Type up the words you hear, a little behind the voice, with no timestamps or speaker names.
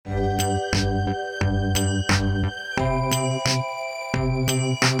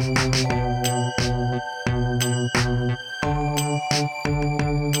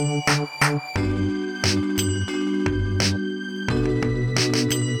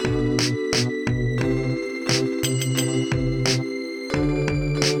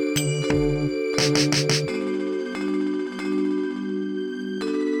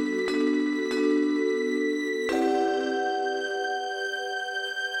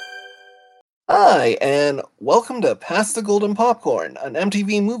Hi, and welcome to Pass the Golden Popcorn, an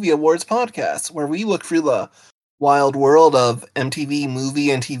MTV Movie Awards podcast where we look through the wild world of MTV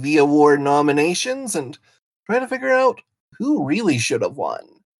Movie and TV Award nominations and try to figure out who really should have won.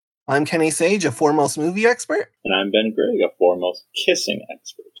 I'm Kenny Sage, a foremost movie expert, And I'm Ben Gregg, a foremost kissing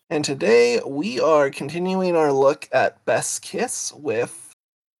expert. and today we are continuing our look at Best Kiss with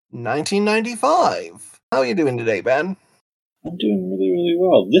 1995. How are you doing today, Ben? I'm doing really, really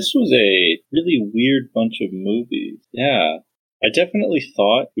well. This was a really weird bunch of movies. Yeah. I definitely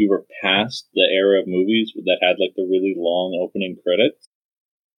thought we were past the era of movies that had like the really long opening credits,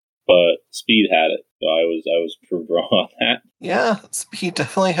 but Speed had it, so I was proved wrong on that. Yeah, Speed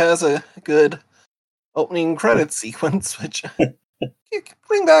definitely has a good opening credit sequence, which you can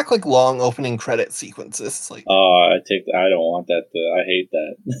bring back like long opening credit sequences. Like, I don't want that. I hate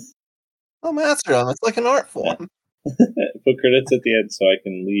that. oh, Mastodon, it's like an art form. Put credits at the end so I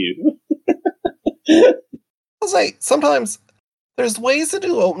can leave. I was like, sometimes there's ways to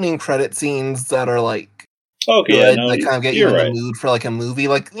do opening credit scenes that are like Okay, good, yeah, no, that kind of get you you're in right. the mood for like a movie,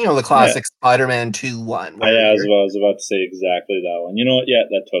 like the classic Spider-Man 2 one. I was about to say exactly that one. You know what? Yeah,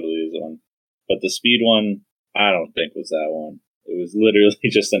 that totally is one. But the Speed one, I don't think was that one. It was literally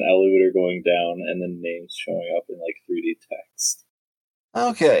just an elevator going down and then names showing up in like 3D text.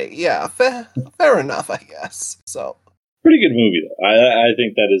 Okay, yeah, fair enough, I guess. So Pretty good movie though. I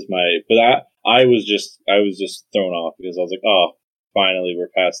think that is my. But I was just thrown off because I was like, oh, finally we're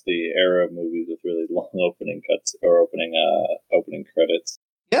past the era of movies with really long opening cuts or opening credits.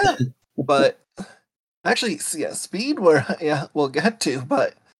 yeah, but actually, yeah, Speed, we'll get to,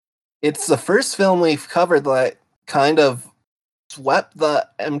 but it's the first film we've covered that kind of swept the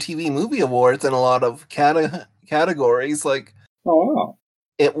MTV Movie Awards in a lot of categories. Like, Oh wow!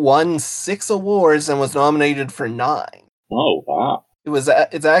 it won 6 awards and was nominated for 9. Oh wow!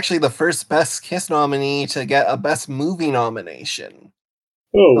 It's actually the first Best Kiss nominee to get a Best Movie nomination.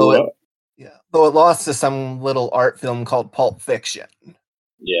 Oh Though it lost to some little art film called Pulp Fiction.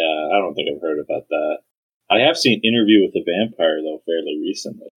 yeah, I don't think I've heard about that. I have seen Interview with the Vampire though fairly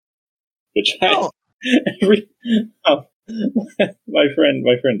recently, which every oh, my friend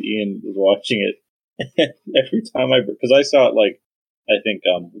Ian was watching it every time because I saw it like I think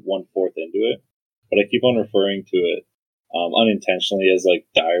 1/4 into it, but I keep on referring to it unintentionally as like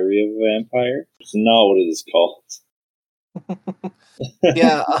Diary of a Vampire. It's not what it is called.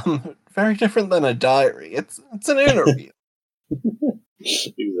 Yeah, very different than a diary. It's an interview.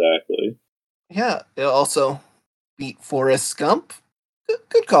 Exactly. Yeah, it also beat Forrest Gump.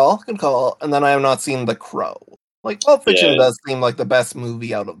 Good call. And then I have not seen The Crow. Like, Pulp Fiction does seem like the best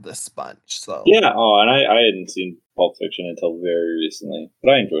movie out of this bunch, so... Yeah, and I hadn't seen Pulp Fiction until very recently,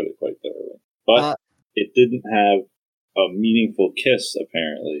 but I enjoyed it quite thoroughly. But it didn't have a meaningful kiss,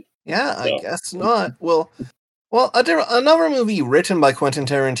 apparently. Yeah, so. I guess not. Well, another movie written by Quentin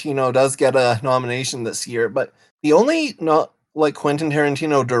Tarantino does get a nomination this year, but the only Quentin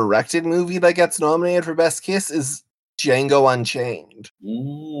Tarantino directed movie that gets nominated for Best Kiss is Django Unchained.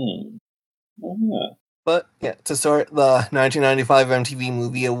 Oh, yeah. But yeah, to start, the 1995 MTV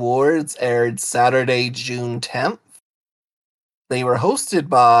Movie Awards aired Saturday, June 10th. They were hosted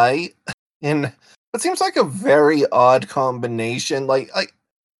by, in what seems like a very odd combination. Like, I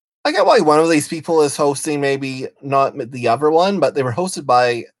get why one of these people is hosting, maybe not the other one, but they were hosted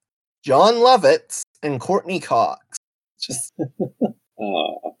by Jon Lovitz and Courtney Cox. Just a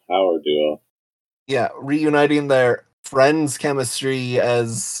power duo. Yeah, reuniting their Friends chemistry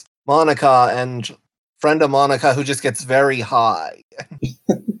as Monica and friend of Monica who just gets very high. I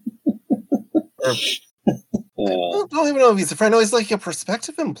don't even know if he's a friend. No, he's like a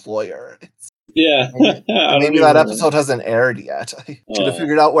prospective employer. Maybe that episode hasn't aired yet. I should have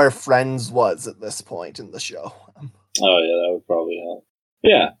figured out where Friends was at this point in the show. Oh yeah, that would probably help.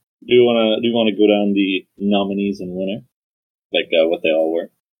 Yeah. Do you want to go down the nominees and winner, like what they all were?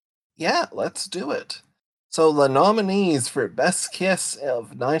 Yeah, let's do it. So the nominees for Best Kiss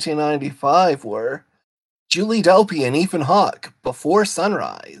of 1995 were Julie Delpy and Ethan Hawke, Before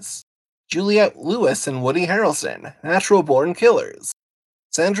Sunrise; Juliette Lewis and Woody Harrelson, Natural Born Killers;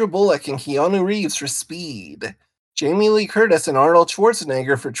 Sandra Bullock and Keanu Reeves for Speed; Jamie Lee Curtis and Arnold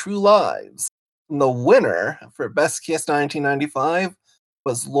Schwarzenegger for True Lives. And the winner for Best Kiss 1995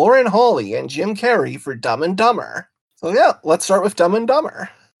 was Lauren Holly and Jim Carrey for Dumb and Dumber. So yeah, let's start with Dumb and Dumber.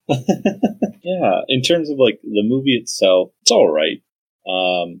 Yeah, in terms of like the movie itself, it's all right.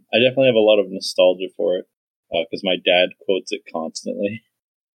 I definitely have a lot of nostalgia for it because my dad quotes it constantly.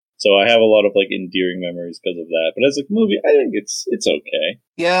 So I have a lot of like endearing memories because of that. But as a movie, I think it's okay.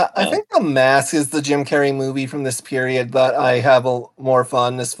 Yeah, I think The Mask is the Jim Carrey movie from this period that I have a more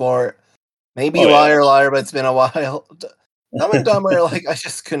fondness for. Maybe Oh yeah. Liar Liar, but it's been a while. Dumb and Dumber, like I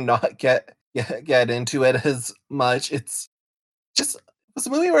just could not get into it as much. It's just it was a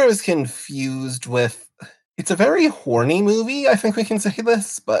movie where I was confused with. It's a very horny movie. I think we can say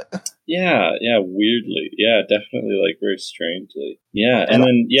this, but Yeah, yeah, weirdly. Yeah, definitely like very strangely. Yeah, and and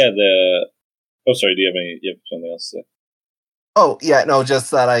then yeah, the oh sorry, do you have something else to say? oh yeah, no, just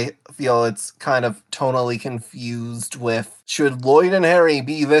that I feel it's kind of tonally confused with should Lloyd and Harry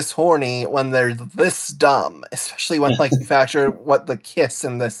be this horny when they're this dumb, especially when like you factor what the kiss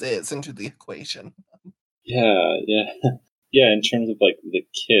in this is into the equation. Yeah, yeah. Yeah, in terms of like the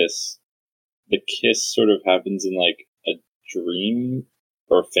kiss sort of happens in like a dream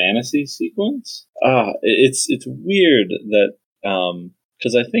or fantasy sequence. It's weird that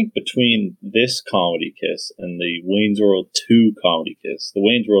because I think between this comedy kiss and the Wayne's World 2 comedy kiss, the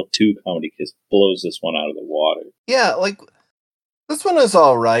Wayne's World 2 comedy kiss blows this one out of the water. Yeah, like this one is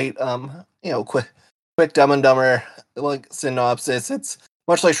all right. Quick Dumb and Dumber like synopsis. It's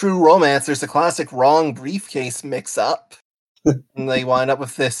much like True Romance. There's a classic wrong briefcase mix-up, and they wind up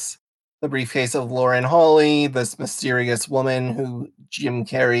with the briefcase of Lauren Holly, this mysterious woman who Jim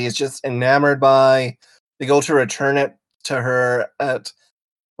Carrey is just enamored by. They go to return it to her at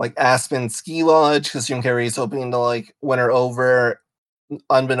like Aspen Ski Lodge because Jim Carrey is hoping to like win her over.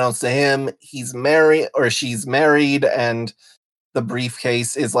 Unbeknownst to him, he's married or she's married, and the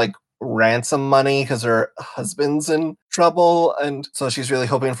briefcase is like ransom money because her husband's in trouble, and so she's really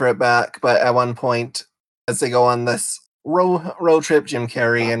hoping for it back. But at one point, as they go on this road trip, Jim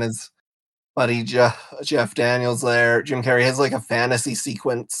Carrey and his buddy Jeff Daniels there, Jim Carrey has like a fantasy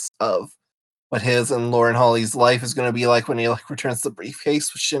sequence of what his and Lauren Holly's life is going to be like when he like returns the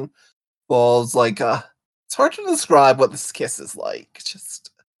briefcase, which involves like it's hard to describe what this kiss is like.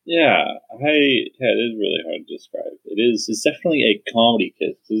 Just Yeah, it is really hard to describe. It's definitely a comedy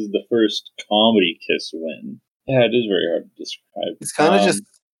kiss. This is the first comedy kiss win. Yeah, it is very hard to describe. it's kind of just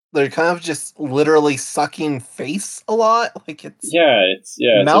they're kind of just literally sucking face a lot. Like it's it's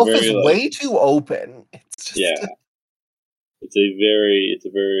a mouth is very like way too open. It's just yeah, it's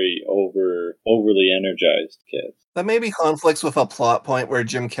a very overly energized kiss. that maybe conflicts with a plot point where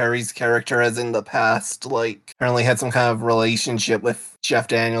Jim Carrey's character has in the past, like, apparently had some kind of relationship with Jeff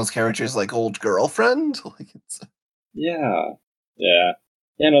Daniels' character's, like, old girlfriend. Like, it's... Yeah, yeah,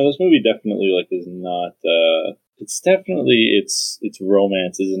 yeah. No, this movie definitely like is not. It's definitely its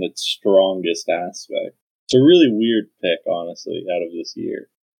romance isn't its strongest aspect. It's a really weird pick, honestly, out of this year.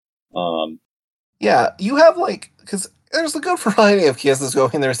 Yeah, you have, like, because there's a good variety of kisses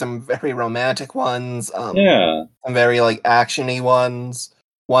going. There's some very romantic ones, Yeah, some very, like, action-y ones.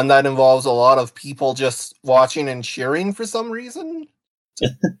 One that involves a lot of people just watching and cheering for some reason.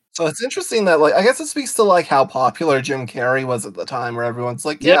 So it's interesting that, like, I guess it speaks to like how popular Jim Carrey was at the time, where everyone's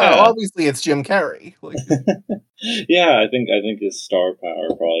like, "Yeah, yeah, obviously it's Jim Carrey." Like, yeah. I think his star power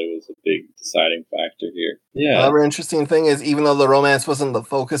probably was a big deciding factor here. Yeah, another interesting thing is, even though the romance wasn't the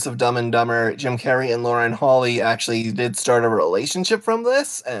focus of Dumb and Dumber, Jim Carrey and Lauren Holly actually did start a relationship from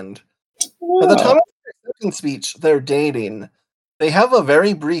this, and at the time wow. of their acceptance speech, they're dating. They have a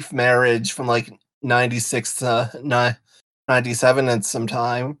very brief marriage from like 96 to 97 and some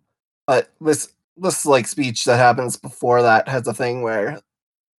time. But this like speech that happens before that has a thing where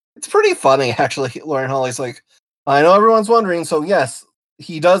it's pretty funny actually. Lauren Holly's like, I know everyone's wondering, so yes,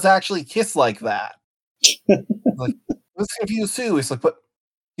 he does actually kiss like that. Like, I was confused too. He's like, but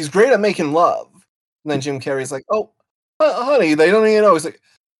he's great at making love. And then Jim Carrey's like, oh, honey, they don't even know. He's like,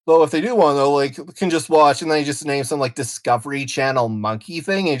 well, if they do want to, like, can just watch. And then he just names some like Discovery Channel monkey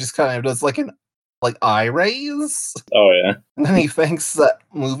thing. And he just kind of does like an like eye raise. Oh yeah. And then he thanks the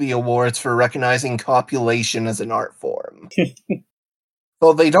movie awards for recognizing copulation as an art form.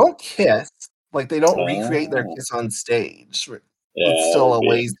 So they don't kiss, like they don't recreate their Ah, kiss on stage. It's yeah, that still would a be.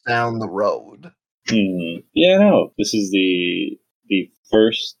 ways down the road. Yeah, no. This is the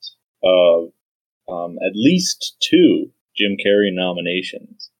first of at least two Jim Carrey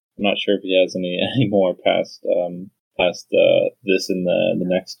nominations. I'm not sure if he has any more past this in the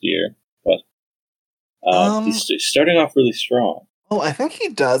next year, but Um, he's starting off really strong. oh, I think he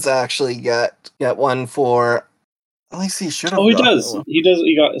does actually get one for. At least he should Oh, have he gotten does. one. He does.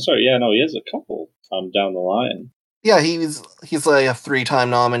 He got. Sorry, yeah, no, he has a couple down the line. Yeah, he's like a 3-time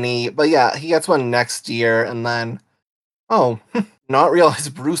nominee, but yeah, he gets one next year, and then oh, not realize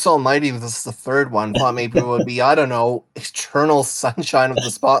Bruce Almighty was the third one. Thought maybe it would be I don't know, Eternal Sunshine of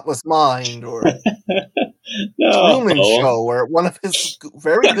the Spotless Mind or No, Truman Show, or one of his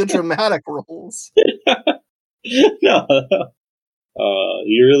very good dramatic roles. no.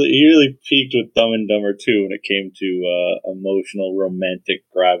 You really peaked with Dumb and Dumber 2 when it came to emotional romantic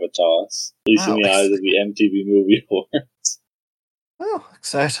gravitas, at least in Wow. the eyes of the MTV Movie Awards. Well,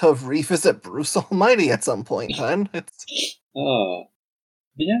 excited to revisit Bruce Almighty at some point then. It's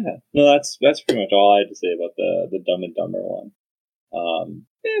Yeah. No, that's pretty much all I had to say about the Dumb and Dumber one.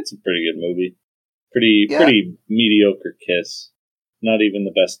 It's a pretty good movie. yeah, Pretty mediocre kiss. Not even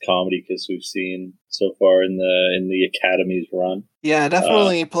the best comedy kiss we've seen so far in the Academy's run. yeah,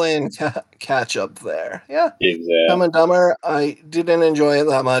 definitely playing catch up there. Yeah. Dumb Exactly. and Dumber, I didn't enjoy it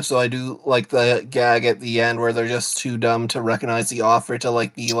that much, so I do like the gag at the end where they're just too dumb to recognize the offer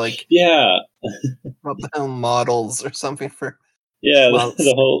to be Yeah, rub down models or something for yeah. months.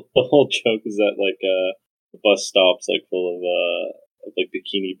 The whole joke is that the bus stops full of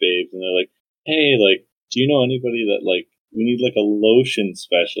bikini babes, and they're like, "Hey, do you know anybody that we need a lotion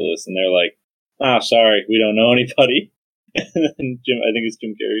specialist?" And they're like, "Ah, sorry, we don't know anybody." And then I think it's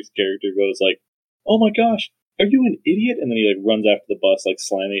Jim Carrey's character goes like, "Oh my gosh, are you an idiot?" And then he runs after the bus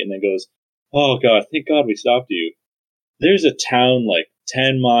slamming it, and then goes, "Oh god, thank God we stopped you. There's a town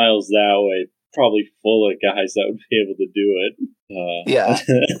 10 miles that way, probably full of guys that would be able to do it." Yeah. It's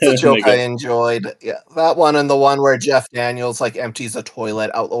a And they joke I go, enjoyed. Yeah. That one and the one where Jeff Daniels empties a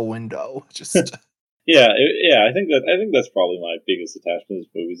toilet out the window. Just yeah. I think that's probably my biggest attachment to this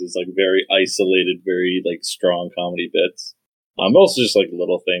movies is very isolated, very strong comedy bits. Also just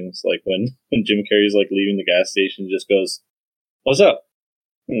little things when Jim Carrey's leaving the gas station, just goes, "What's up?"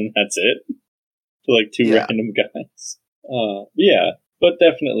 And that's it. To two yeah. random guys. Yeah, but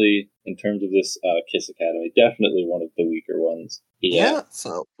definitely in terms of this Kiss Academy, definitely one of the weaker ones. Yeah, Yeah,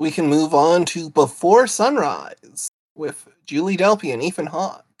 so we can move on to Before Sunrise with Julie Delpy and Ethan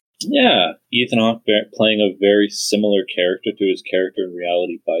Hawke. yeah. Ethan Hawke playing a very similar character to his character in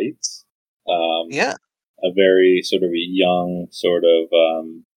Reality Bites. Yeah, A very sort of a young, sort of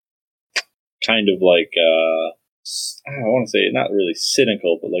kind of I don't want to say not really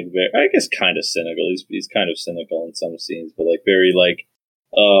cynical, but very, I guess kind of cynical. He's kind of cynical in some scenes, but very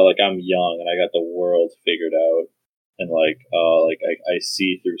I'm young and I got the world figured out, and I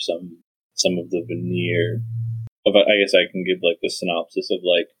see through some of the veneer of, I guess I can give the synopsis of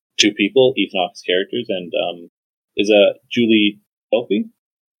two people, Ethan Hawke's characters, and is Julie Delpy,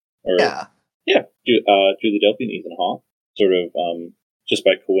 or yeah, yeah, Julie Delpy and Ethan Hawke sort of just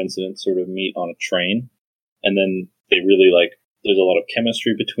by coincidence sort of meet on a train, and then they really there's a lot of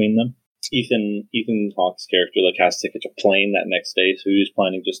chemistry between them. Ethan Hawke's character has to catch a plane that next day, so he's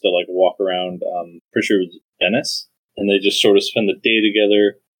planning just to walk around pretty sure it was Venice, and they just sort of spend the day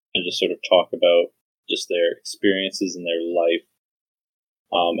together and just sort of talk about just their experiences in their life.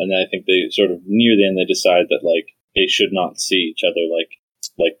 And then I think they sort of near the end they decide that they should not see each other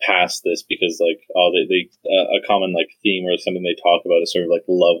past this, because they a common theme or something they talk about is sort of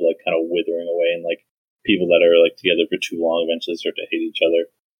love kind of withering away, and people that are together for too long eventually start to hate each other.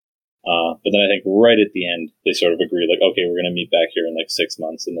 But then I think right at the end they sort of agree okay, we're gonna meet back here in 6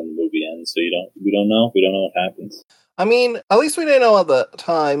 months, and then the movie ends. So we don't know what happens. I mean, at least we didn't know at the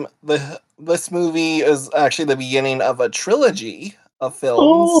time. This movie is actually the beginning of a trilogy of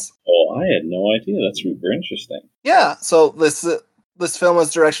films. Oh, I had no idea. That's super interesting. Yeah, so this film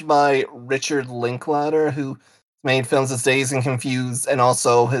was directed by Richard Linklater, who made films as Dazed and Confused, and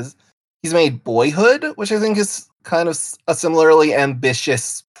also he's made Boyhood, which I think is kind of a similarly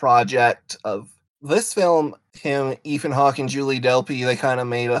ambitious project. Of this film, him, Ethan Hawke, and Julie Delpy, they kind of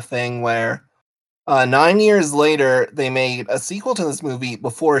made a thing where 9 years later they made a sequel to this movie,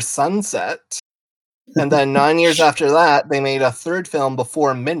 Before Sunset, and then 9 years after that they made a third film,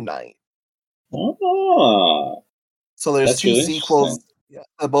 Before Midnight. Oh, So there's that's two really sequels interesting.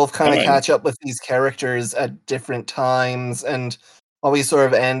 that both I kind of might. catch up with these characters at different times, and always sort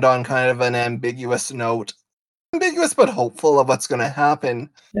of end on kind of an ambiguous note. Ambiguous but hopeful of what's going to happen.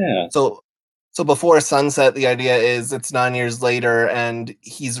 Yeah. So Before Sunset, the idea is it's 9 years later, and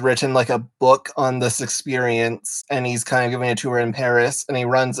he's written a book on this experience, and he's kind of giving a tour in Paris, and he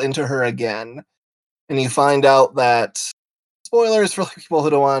runs into her again, and you find out that, spoilers for people who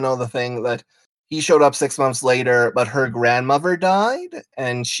don't want to know the thing, that he showed up 6 months later, but her grandmother died,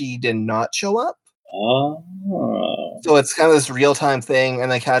 and she did not show up. Oh. So it's kind of this real-time thing,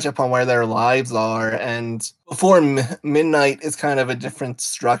 and they catch up on where their lives are. And Before Midnight is kind of a different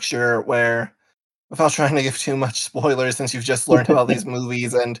structure where, without trying to give too much spoilers, since you've just learned about these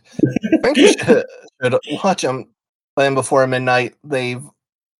movies, and I think you should watch them. But in Before Midnight, they've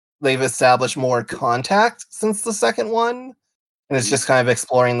established more contact since the second one. And it's just kind of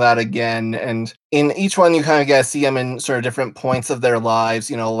exploring that again. And in each one, you kind of get to see them in sort of different points of their lives,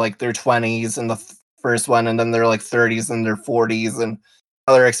 their 20s and the first one, and then they're like 30s and their 40s, and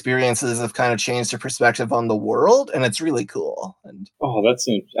other experiences have kind of changed their perspective on the world, and it's really cool. And that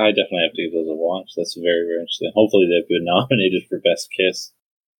seems. I definitely have to give those a watch. That's very, very interesting. Hopefully, they've been nominated for Best Kiss.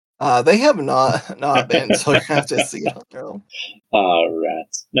 they have not been, so you have to see it on their own.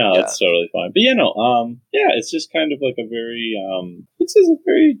 Rats. No, that's totally fine. But it's just kind of like a very this is a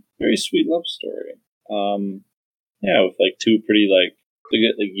very, very sweet love story. With like two pretty like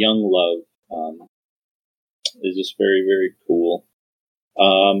young love. Is just very, very cool.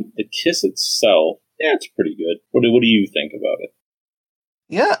 The kiss itself, it's pretty good. What do you think about it?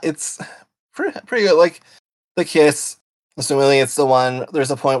 Yeah, it's pretty good. Like the kiss, assuming it's the one.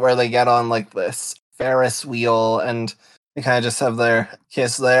 There's a point where they get on like this Ferris wheel, and they kind of just have their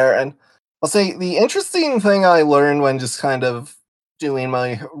kiss there. And I'll say the interesting thing I learned when just kind of doing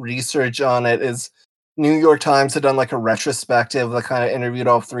my research on it is New York Times had done like a retrospective that kind of interviewed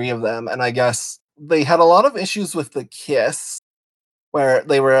all three of them, and I guess they had a lot of issues with the kiss, where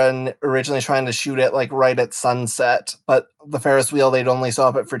they were originally trying to shoot it like right at sunset, but the Ferris wheel, they'd only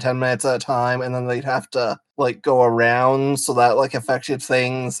stop it for 10 minutes at a time, and then they'd have to like go around, so that like affected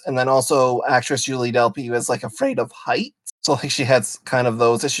things. And then also actress Julie Delpy was like afraid of heights, so like she has kind of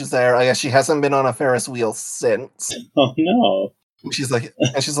those issues there. I guess she hasn't been on a Ferris wheel since. Oh no. She's like,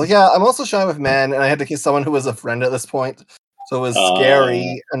 yeah, I'm also shy with men, and I had to kiss someone who was a friend at this point, so it was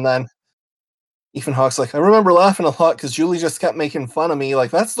scary. And then Ethan Hawke's like, I remember laughing a lot because Julie just kept making fun of me. Like,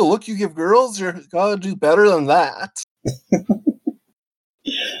 that's the look you give girls? You're gotta do better than that.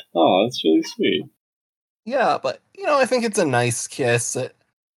 Oh, that's really sweet. Yeah, but, I think it's a nice kiss. It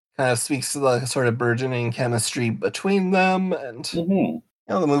kind of speaks to the sort of burgeoning chemistry between them. And,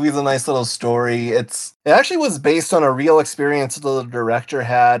 the movie's a nice little story. It actually was based on a real experience the director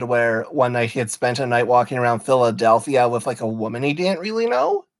had, where one night he had spent a night walking around Philadelphia with, like, a woman he didn't really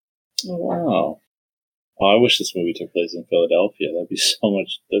know. Oh, wow. Oh, I wish this movie took place in Philadelphia. That'd be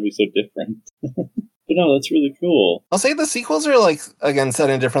so different. But no, that's really cool. I'll say the sequels are, like, again, set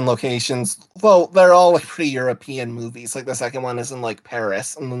in different locations. Well, they're all, like, pretty European movies. Like, the second one is in, like,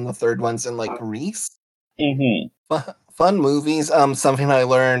 Paris, and then the third one's in, like, Greece. Fun movies. Something I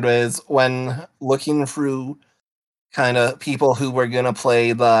learned is when looking through kind of people who were going to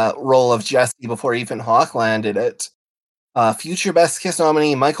play the role of Jesse before Ethan Hawke landed it, future Best Kiss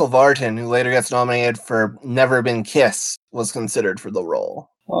nominee Michael Vartan, who later gets nominated for Never Been Kissed, was considered for the role.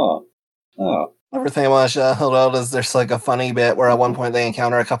 Oh. Everything I want to hold out is there's like a funny bit where at one point they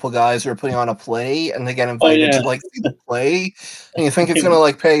encounter a couple guys who are putting on a play, and they get invited to like see the play, and you think it's gonna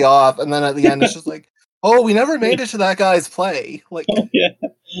like pay off, and then at the end it's just like, oh, we never made it to that guy's play. Like, oh yeah,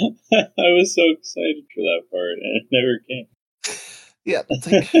 I was so excited for that part, and it never came. Yeah,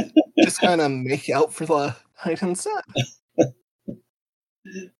 it's like, just kind of make out for the night instead.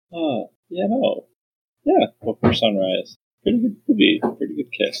 Before Sunrise. Pretty good movie. Pretty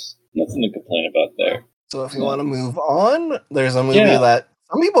good kiss. Nothing to complain about there. So if you want to move on, there's a movie that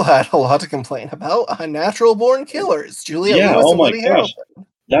some people had a lot to complain about. Natural Born Killers. Juliette Lewis and Woody Harrelson.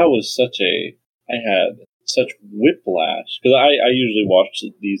 That was I had such whiplash. Because I usually watch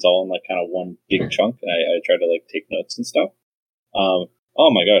these all in like kind of one big chunk, and I try to like take notes and stuff. Oh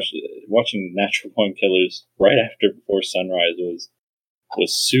my gosh, watching Natural Born Killers right after Before Sunrise was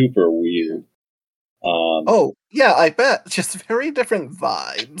super weird. Oh yeah, I bet. Just very different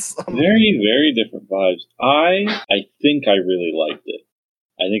vibes. Very, very different vibes. I think I really liked it.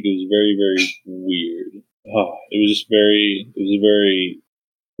 I think it was very, very weird. Oh, it was a very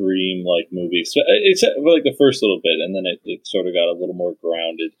dream-like movie. So it's like the first little bit, and then it sort of got a little more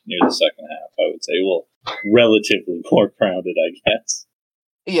grounded near the second half, I would say. Well, relatively more grounded, I guess.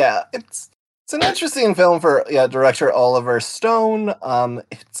 Yeah, it's an interesting film for director Oliver Stone.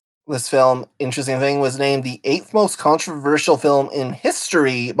 This film, interesting thing, was named the 8th most controversial film in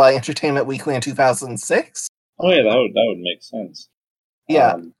history by Entertainment Weekly in 2006. Oh yeah, that would make sense.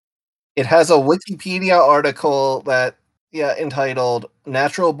 Yeah. It has a Wikipedia article that, entitled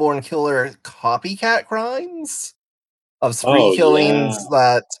Natural Born Killer Copycat Crimes of spree killings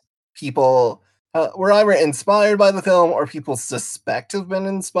that people were either inspired by the film or people suspect have been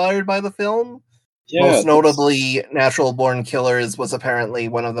inspired by the film. Yeah, most notably, Natural Born Killers was apparently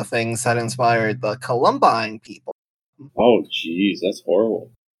one of the things that inspired the Columbine people. Oh, jeez, that's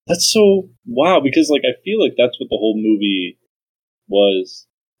horrible. That's so wow, because like I feel like that's what the whole movie was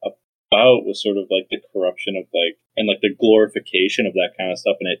about, was sort of like the corruption of like, and like the glorification of that kind of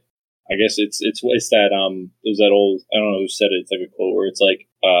stuff. And I guess it's that there's that old, I don't know who said it, it's like a quote where it's like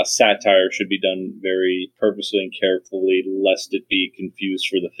satire should be done very purposely and carefully lest it be confused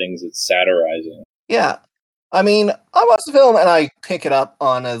for the things it's satirizing. Yeah, I mean, I watch the film and I pick it up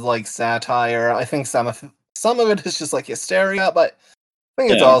on as like satire. I think some of it is just like hysteria, but I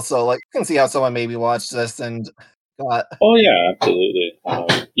think it's Yeah. also like you can see how someone maybe watched this and got Oh yeah, absolutely.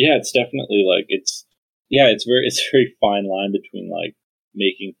 Yeah, it's definitely like it's very fine line between like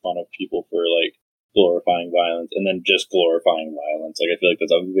making fun of people for like glorifying violence and then just glorifying violence. Like I feel like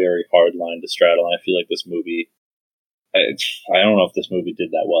that's a very hard line to straddle, and I feel like this movie. I don't know if this movie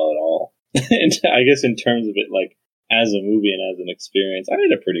did that well at all. And I guess in terms of it, like as a movie and as an experience, I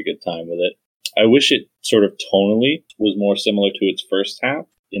had a pretty good time with it. I wish it sort of tonally was more similar to its first half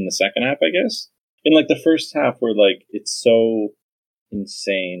in the second half, I guess. In like the first half where like it's so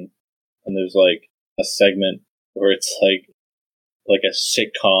insane and there's like a segment where it's like a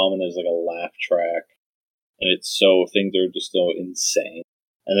sitcom and there's like a laugh track and it's so things are just so insane.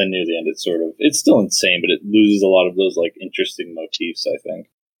 And then near the end, it's still insane, but it loses a lot of those like interesting motifs, I think,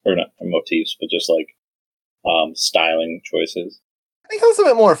 or not motifs, but just like styling choices. it becomes a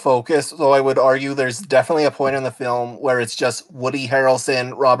bit more focused, though I would argue there's definitely a point in the film where it's just Woody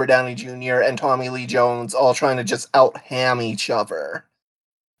Harrelson, Robert Downey Jr., and Tommy Lee Jones all trying to just out-ham each other.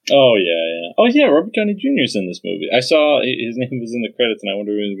 Oh yeah, yeah. Oh yeah, Robert Downey Jr.'s in this movie. I saw his name was in the credits, and I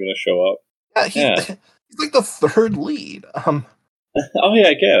wonder when he's going to show up. Yeah, he's like the third lead. Oh yeah,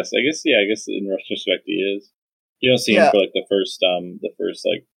 I guess. I guess in retrospect he is. You don't see him for like the first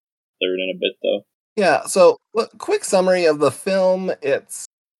like third and a bit though. Yeah, so quick summary of the film. It's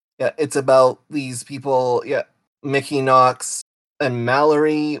about these people, Mickey Knox and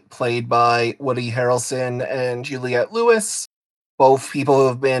Mallory, played by Woody Harrelson and Juliette Lewis, both people who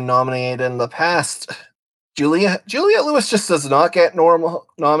have been nominated in the past. Juliette Lewis just does not get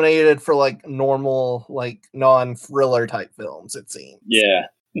nominated for like normal, like non-thriller type films, it seems. Yeah.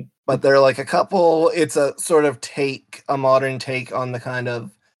 But they're like a couple. It's a sort of a modern take on the kind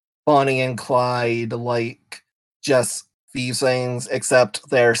of Bonnie and Clyde, like just thieves things, except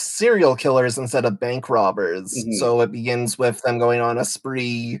they're serial killers instead of bank robbers. Mm-hmm. So it begins with them going on a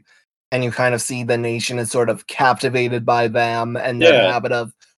spree, and you kind of see the nation is sort of captivated by them and their habit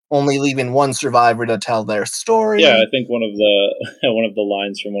of only leaving one survivor to tell their story. Yeah, I think one of the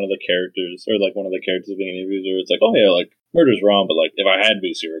lines from one of the characters, or like one of the characters being interviewed, where it's like, "Oh yeah, like murder's wrong, but like if I had to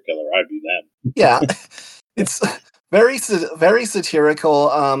be a serial killer, I'd be them." Yeah, it's very satirical.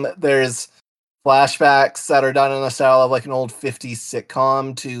 There's flashbacks that are done in the style of like an old 50s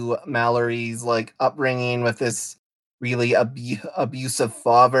sitcom to Mallory's like upbringing with this really abusive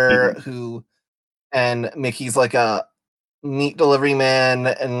father who, and Mickey's like a meat delivery man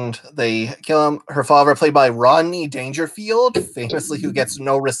and they kill him. Her father, played by Rodney Dangerfield, famously, who gets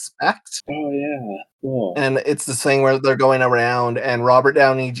no respect. Oh yeah, cool. And it's this thing where they're going around and Robert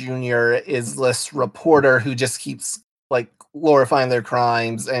Downey Jr. is this reporter who just keeps like glorifying their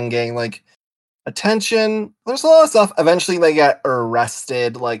crimes and getting like attention. There's a lot of stuff. Eventually they get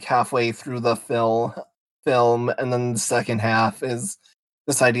arrested like halfway through the film, and then the second half is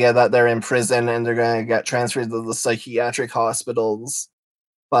this idea that they're in prison and they're going to get transferred to the psychiatric hospitals,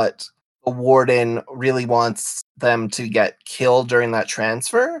 but the warden really wants them to get killed during that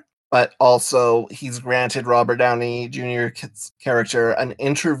transfer. But also, he's granted Robert Downey Jr.'s character an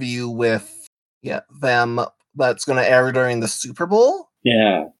interview with them that's going to air during the Super Bowl.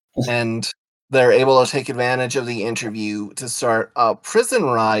 Yeah. And they're able to take advantage of the interview to start a prison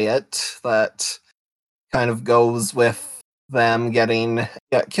riot that kind of goes with them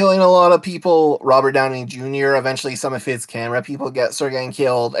killing a lot of people. Robert Downey Jr., eventually some of his camera people start getting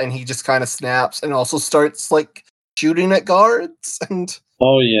killed, and he just kind of snaps and also starts like shooting at guards and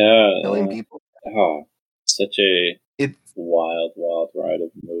killing people. Oh, such a wild ride of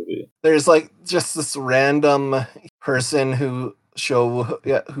a movie. There's like just this random person who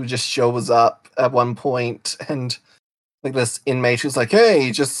just shows up at one point, and like this inmate who's like,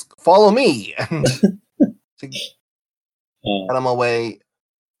 "Hey, just follow me," and to get him away.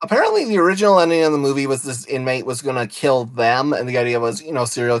 Apparently, the original ending of the movie was this inmate was going to kill them, and the idea was,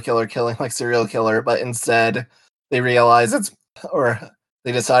 serial killer killing like serial killer, but instead they realized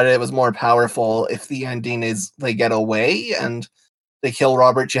they decided it was more powerful if the ending is they get away, and they kill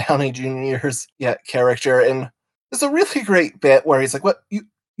Robert Downey Jr.'s character. And there's a really great bit where he's like, "What, you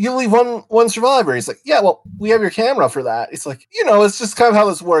leave one survivor?" He's like, "Yeah, well, we have your camera for that." It's like, it's just kind of how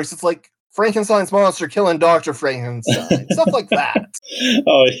this works. It's like Frankenstein's monster killing Dr. Frankenstein, stuff like that.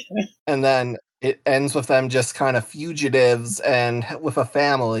 Oh yeah. And then it ends with them just kind of fugitives and with a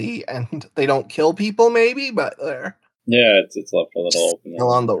family, and they don't kill people maybe, but they're it's left a little open.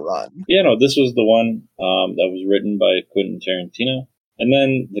 Still on the run. Yeah, no, this was the one that was written by Quentin Tarantino. And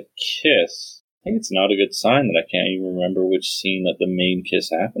then the kiss. I think it's not a good sign that I can't even remember which scene that the main kiss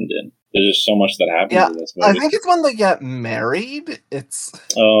happened in. There's just so much that happens Yeah, in this I movie. think it's when they get married. It's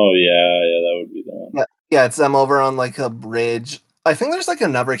Oh yeah, that would be the one. yeah, it's them over on like a bridge. I think there's like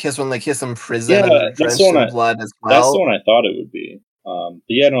another kiss when they kiss in prison Yeah, and they're that's the drenched one. in blood as That's the well. one I thought it would be. But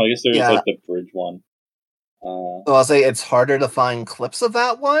yeah, no, I guess there's Yeah, like the bridge one. so I'll say it's harder to find clips of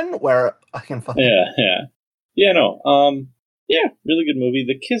that one where I can find. Yeah, no. Yeah, really good movie.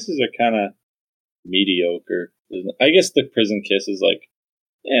 The kisses are kind of mediocre. I guess the prison kiss is like,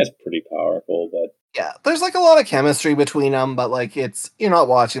 yeah, it's pretty powerful, but Yeah, there's like a lot of chemistry between them, but like you're not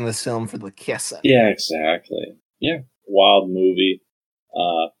watching this film for the kissing. yeah, exactly. Yeah, wild movie.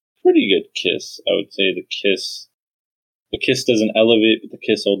 Uh, Pretty good kiss. I would say the kiss doesn't elevate, but the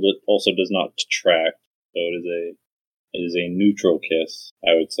kiss also does not detract. So it is a neutral kiss,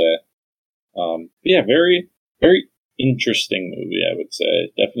 I would say. Yeah, very, very interesting movie, I would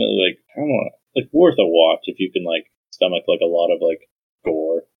say. Definitely, like, I don't know, like, worth a watch if you can, like, stomach, like, a lot of, like,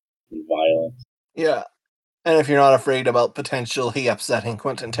 gore and violence. Yeah. And if you're not afraid about potentially upsetting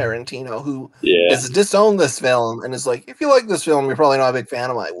Quentin Tarantino, who Yeah. has disowned this film and is like, if you like this film, you're probably not a big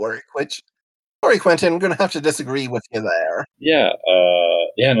fan of my work, which, sorry, Quentin, I'm going to have to disagree with you there. Yeah,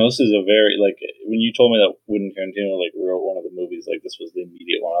 no, this is a very, like, when you told me that Quentin Tarantino, like, wrote one of the movies, like, this was the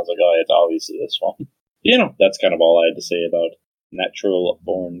immediate one, I was like, oh, it's obviously this one. You know, that's kind of all I had to say about Natural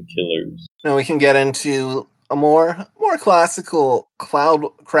Born Killers. Now we can get into a more classical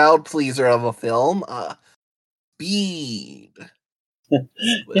crowd pleaser of a film, Speed.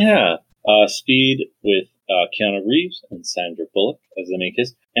 Yeah, Speed with Keanu Reeves and Sandra Bullock as the main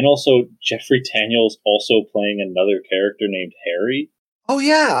kiss, and also Jeffrey Daniels also playing another character named Harry. Oh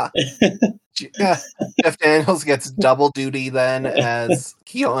yeah, yeah. Jeff Daniels gets double duty then as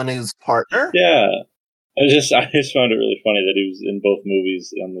Keanu's partner. Yeah, I just found it really funny that he was in both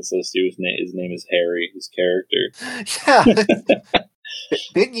movies on this list. His name is Harry, his character. Yeah,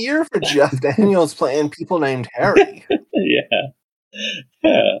 big year for Jeff Daniels playing people named Harry.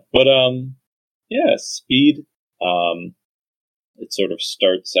 yeah, but yeah, Speed. It sort of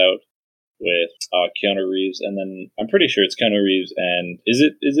starts out with Keanu Reeves, and then I'm pretty sure it's Keanu Reeves, and is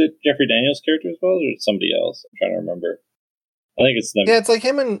it Jeffrey Daniels' character as well, or is it somebody else? I'm trying to remember. I think it's them. Yeah, it's like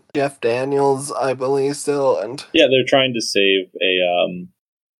him and Jeff Daniels, I believe, still, and yeah, they're trying to save a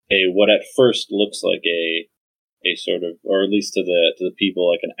what at first looks like a sort of, or at least to the people,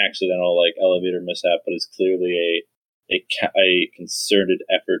 like an accidental like elevator mishap, but it's clearly a concerted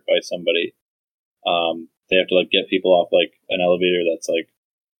effort by somebody. They have to like get people off like an elevator that's like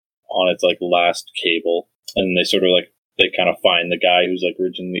on its like last cable, and they sort of like they kind of find the guy who's like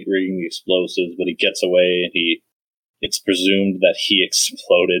rigging the explosives, but he gets away, and it's presumed that he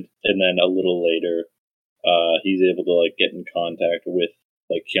exploded, and then a little later, he's able to like get in contact with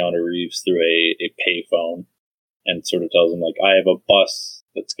like Keanu Reeves through a payphone, and sort of tells him like, I have a bus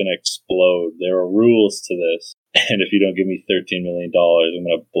that's gonna explode. There are rules to this, and if you don't give me $13 million, I'm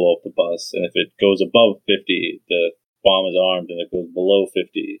gonna blow up the bus. And if it goes above 50, the bomb is armed, and if it goes below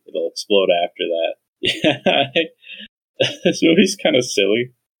 50, it'll explode after that. Yeah, this movie's kind of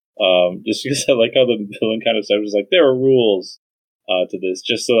silly. Just because I like how the villain kind of said was like, there are rules to this,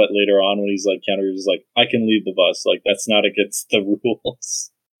 just so that later on when he's like, Keanu Reeves is like, I can leave the bus. Like, that's not against the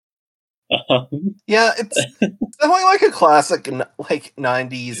rules. Yeah, it's definitely like a classic like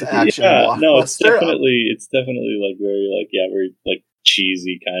 90s action blockbuster. No, it's definitely like very like very like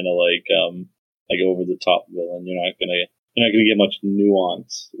cheesy kind of like over the top villain. You're not gonna get much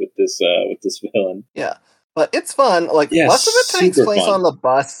nuance with this villain. Yeah. But it's fun. Like less of it takes place on the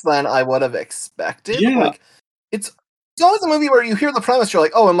bus than I would have expected. Yeah. Like it's always a movie where you hear the premise, you're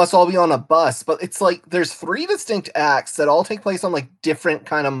like, oh, it must all be on a bus. But it's like there's 3 distinct acts that all take place on like different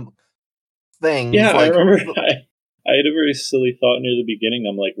kind of things. Yeah, like, I remember I had a very silly thought near the beginning.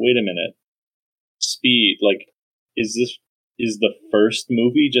 I'm like, wait a minute. Speed, like, is the first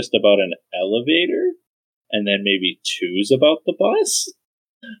movie just about an elevator? And then maybe 2's about the bus?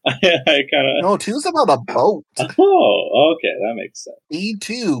 I kind of... No, 2's about a boat. Oh, okay, that makes sense.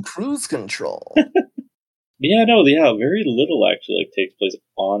 E2, cruise control. Very little actually like takes place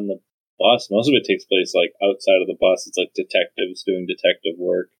on the bus. Most of it takes place like outside of the bus. It's like detectives doing detective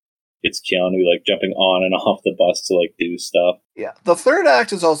work. It's Keanu like jumping on and off the bus to like do stuff. Yeah, the third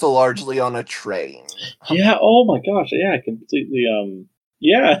act is also largely on a train. Yeah. Oh my gosh. Yeah, completely.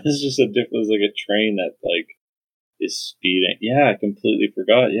 Yeah, it's just it's like a train that like is speeding. Yeah, I completely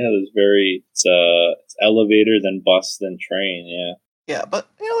forgot. Yeah, it's elevator, then bus, then train. Yeah. Yeah, but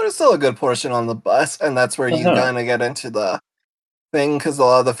there's still a good portion on the bus, and that's where you kind of get into the thing, because a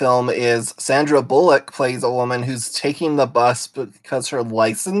lot of the film is Sandra Bullock plays a woman who's taking the bus because her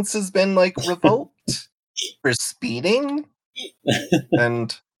license has been like revoked for speeding,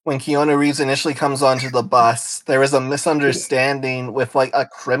 and when Keanu Reeves initially comes onto the bus, there is a misunderstanding with like a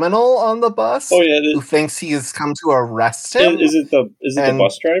criminal on the bus Oh yeah, who thinks he has come to arrest him. is it the And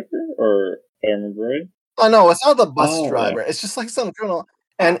bus driver, or if I remember right? oh no, it's not the bus Oh yeah. driver. It's just like some criminal.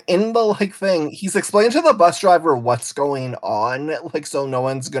 And in the like thing, he's explained to the bus driver what's going on, like so no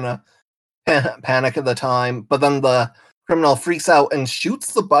one's gonna panic at the time. But then the criminal freaks out and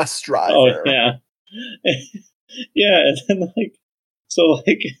shoots the bus Oh driver. yeah. Yeah, and then like so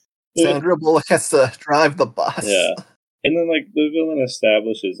like Sandra Bullock has to drive the bus. yeah. And then like the villain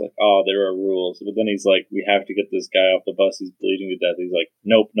establishes like, oh, there are rules, but then he's like, we have to get this guy off the bus. He's bleeding to death. He's like,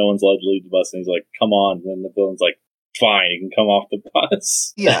 nope, no one's allowed to leave the bus. And he's like, come on. And then the villain's like, fine, you can come off the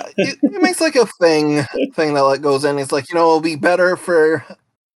bus. Yeah, it makes like a thing that like goes in. It's like, it'll be better for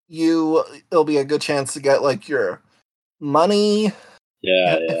you. It'll be a good chance to get like your money.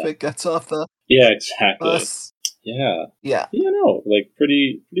 Yeah, if it gets off the exactly. bus. Yeah, yeah. Like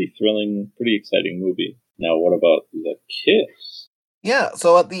pretty thrilling, pretty exciting movie. Now, what about the kiss? Yeah,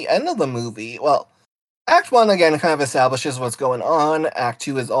 so at the end of the movie, well, Act 1 again kind of establishes what's going on. Act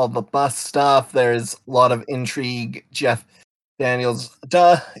 2 is all the bus stuff. There's a lot of intrigue. Jeff Daniels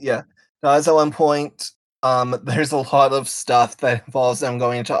dies at one point. There's a lot of stuff that involves them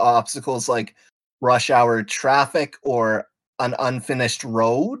going into obstacles like rush hour traffic or an unfinished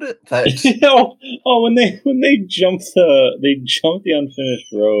road. That when they jumped the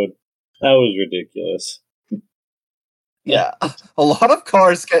unfinished road, that was ridiculous. Yeah, a lot of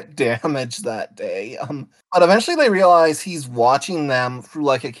cars get damaged that day. But eventually they realize he's watching them through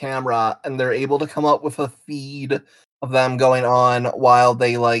like a camera, and they're able to come up with a feed of them going on while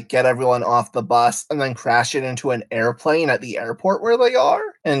they like get everyone off the bus and then crash it into an airplane at the airport where they are.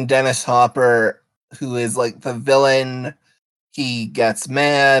 And Dennis Hopper, who is like the villain, he gets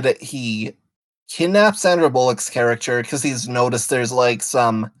mad. He kidnaps Sandra Bullock's character because he's noticed there's like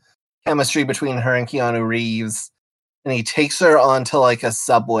some chemistry between her and Keanu Reeves. And he takes her onto like a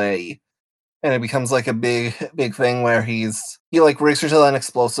subway, and it becomes like a big thing where he like rigs her to an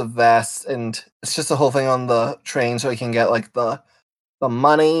explosive vest, and it's just a whole thing on the train so he can get like the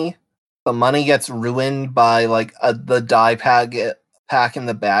money. The money gets ruined by like the dye pack in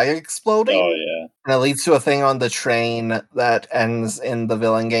the bag exploding. Oh yeah, and it leads to a thing on the train that ends in the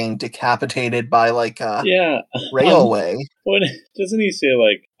villain getting decapitated by like a railway. Doesn't he say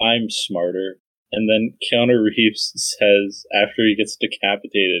like, I'm smarter? And then Keanu Reeves says, after he gets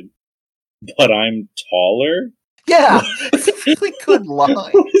decapitated, but I'm taller? Yeah, it's a really good line.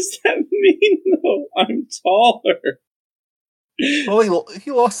 What does that mean, though? I'm taller. Well,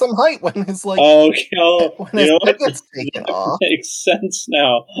 he lost some height when his like when his head gets taken off. Makes sense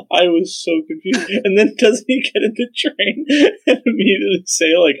now. I was so confused. And then doesn't he get in the train and immediately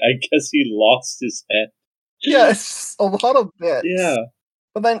say like, I guess he lost his head? Yeah, it's just a lot of bits. Yeah.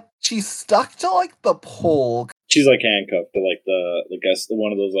 But then she's stuck to like the pole. She's like handcuffed to like the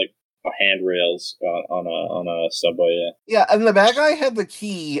one of those like handrails on a subway. Yeah, and the bad guy had the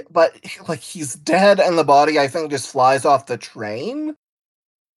key, but like he's dead, and the body I think just flies off the train,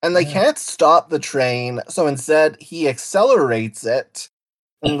 and they can't stop the train. So instead, he accelerates it.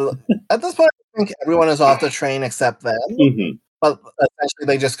 And at this point, I think everyone is off the train except them. Mm-hmm. But essentially,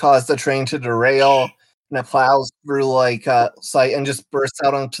 they just cause the train to derail. And it plows through like a site and just bursts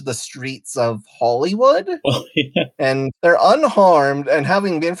out onto the streets of Hollywood. Oh, yeah. And they're unharmed. And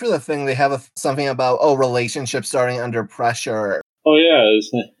having been through the thing, they have something about relationships starting under pressure. Oh yeah,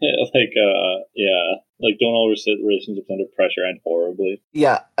 it's like don't all relationships under pressure end horribly.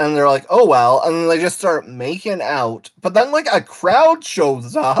 Yeah, and they're like, oh well, and then they just start making out. But then like a crowd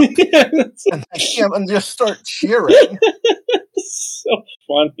shows up, and just start cheering. It's so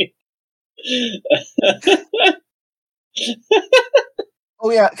funny.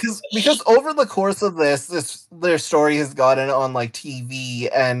 Oh yeah, because over the course of their story has gotten on like TV,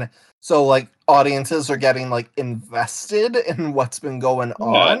 and so like audiences are getting like invested in what's been going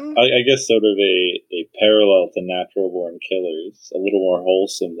on. I guess sort of a parallel to Natural Born Killers, a little more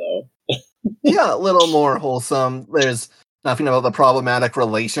wholesome though. Yeah, a little more wholesome. There's nothing about the problematic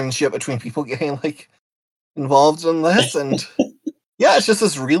relationship between people getting like involved in this, and yeah, it's just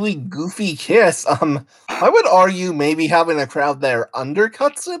this really goofy kiss. I would argue maybe having a crowd there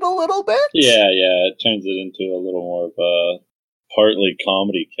undercuts it a little bit. Yeah, it turns it into a little more of a partly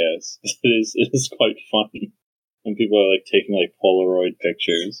comedy kiss. It is quite funny, and people are like taking like Polaroid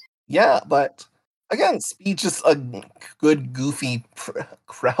pictures. Yeah, but again, Speed is a good goofy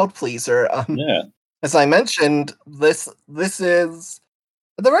crowd pleaser. Yeah, as I mentioned, this is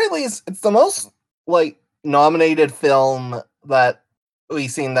at the very least it's the most like nominated film that we've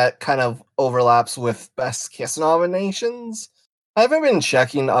seen that kind of overlaps with Best Kiss nominations. I haven't been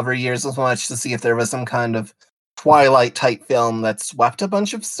checking other years as much to see if there was some kind of Twilight type film that swept a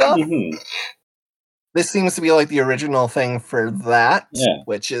bunch of stuff. Mm-hmm. This seems to be like the original thing for that, Yeah.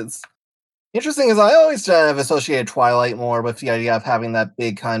 which is interesting, as I always have associated Twilight more with the idea of having that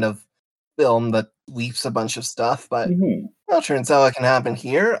big kind of film that leaps a bunch of stuff, but Mm-hmm. well, turns out it can happen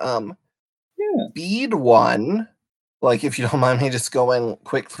here. Yeah. Speed won, like, if you don't mind me just going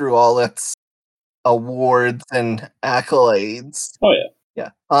quick through all its awards and accolades. Oh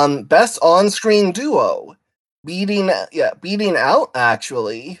yeah. Yeah. Best on-screen duo. Beating out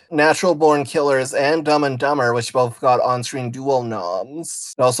actually Natural Born Killers and Dumb and Dumber, which both got on-screen duo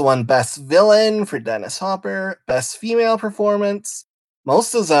noms. It also won Best Villain for Dennis Hopper, Best Female Performance,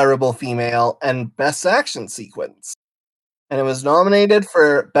 Most Desirable Female, and Best Action Sequence. And it was nominated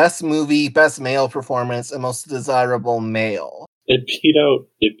for Best Movie, Best Male Performance, and Most Desirable Male. It beat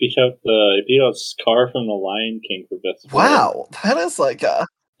out Scar from The Lion King for best film. Wow, that is like a...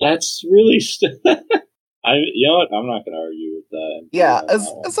 That's really you know what? I'm not going to argue with that. Yeah, as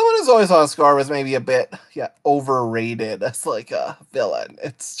someone who's always thought Scar was maybe a bit overrated as like a villain.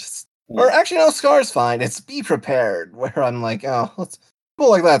 It's just, or actually no, Scar's fine. It's Be Prepared, where I'm like, oh, let's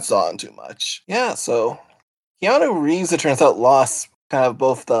pull like that song too much. Yeah, so Keanu Reeves, it turns out, lost kind of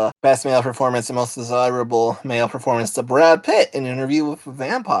both the best male performance and most desirable male performance to Brad Pitt in Interview with a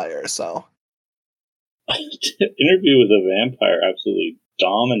Vampire. So Interview with a Vampire absolutely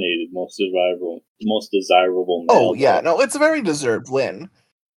dominated most desirable male. Oh yeah, no, it's a very deserved win.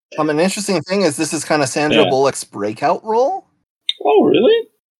 An interesting thing is this is kind of Sandra Bullock's breakout role. Oh really?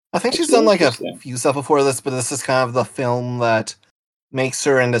 I think she's done like a few stuff before this, but this is kind of the film that makes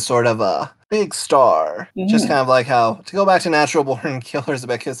her into sort of a big star. Mm-hmm. Just kind of like how, to go back to Natural Born Killers a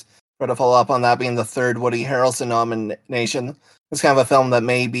bit, because sort of follow up on that being the third Woody Harrelson nomination, it's kind of a film that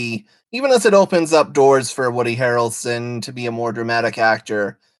maybe, even as it opens up doors for Woody Harrelson to be a more dramatic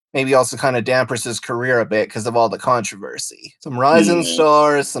actor, maybe also kind of dampers his career a bit because of all the controversy. Some rising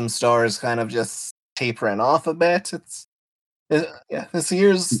stars, some stars kind of just tapering off a bit. This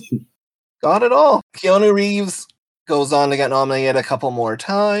year's got it all. Keanu Reeves goes on to get nominated a couple more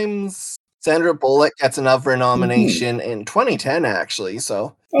times. Sandra Bullock gets another nomination in 2010, actually.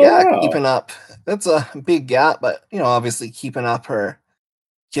 So, keeping up. That's a big gap, but, obviously keeping up her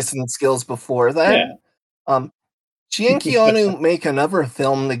kissing skills before then. Yeah. She and Keanu make another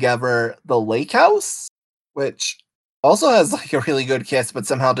film together, The Lake House, which also has like a really good kiss, but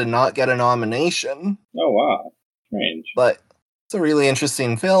somehow did not get a nomination. Oh, wow. Strange. But it's a really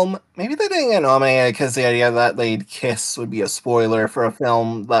interesting film. Maybe they didn't get nominated because the idea that they'd kiss would be a spoiler for a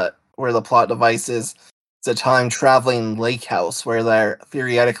film where the plot device is it's a time-traveling lake house where they're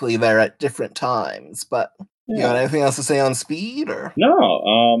theoretically there at different times. But you got anything else to say on Speed? Or no,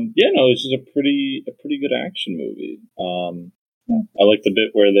 it's just a pretty good action movie. I like the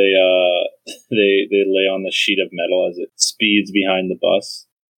bit where they lay on the sheet of metal as it speeds behind the bus.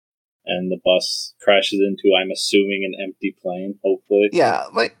 And the bus crashes into, I'm assuming, an empty plane, hopefully. Yeah,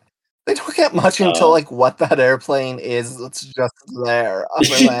 like, they don't get much into, like, what that airplane is. It's just there,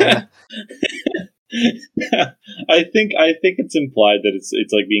 other than... I think it's implied that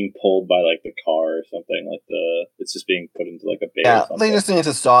it's like being pulled by, like, the car or something. Like, it's just being put into, like, a bay or something. They just need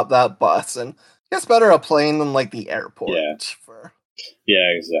to stop that bus, and it's better a plane than, like, the airport. Yeah,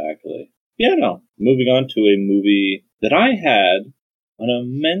 exactly. Yeah, no. Moving on to a movie that I had an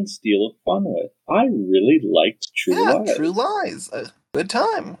immense deal of fun with. I really liked True Lies. True Lies. A good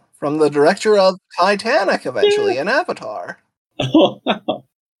time. From the director of Titanic, eventually, and Avatar. Oh, wow.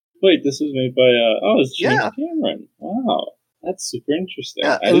 Wait, this was made by, it's James Cameron. Wow. That's super interesting.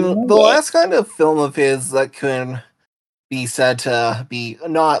 Yeah, and the last kind of film of his that could be said to be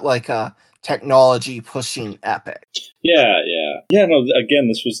not like a technology-pushing epic. Yeah, no, again,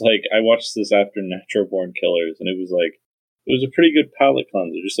 this was like, I watched this after Natural Born Killers, and it was a pretty good palate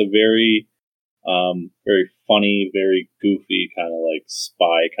cleanser. Just a very, very funny, very goofy kind of like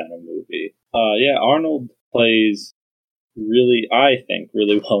spy kind of movie. Arnold plays I think,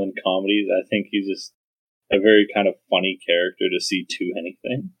 really well in comedies. I think he's just a very kind of funny character to see to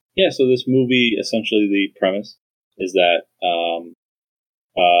anything. Yeah, so this movie, essentially the premise is that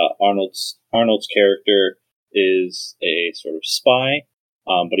Arnold's character is a sort of spy,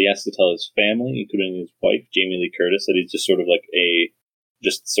 but he has to tell his family, including his wife, Jamie Lee Curtis, that he's just sort of like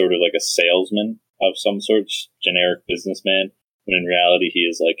a salesman of some sort, generic businessman, when in reality he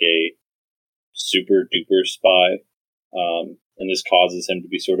is like a super duper spy. And this causes him to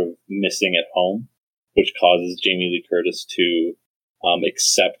be sort of missing at home, which causes Jamie Lee Curtis to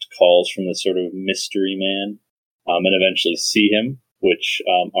accept calls from this sort of mystery man, and eventually see him, which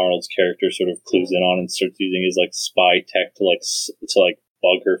Arnold's character sort of clues in on and starts using his like spy tech to like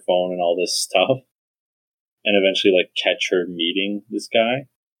bug her phone and all this stuff, and eventually like catch her meeting this guy.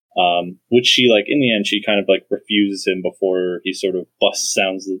 Which she like in the end she kind of like refuses him before he sort of busts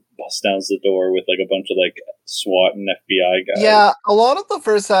down the door with like a bunch of like SWAT and FBI guys. Yeah, a lot of the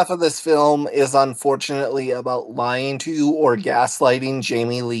first half of this film is unfortunately about lying to or gaslighting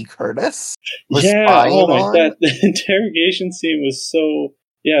Jamie Lee Curtis. Yeah, oh my god, the interrogation scene was so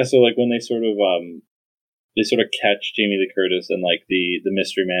so like when they sort of catch Jamie Lee Curtis and like the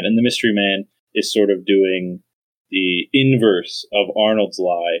mystery man, and the mystery man is sort of doing the inverse of Arnold's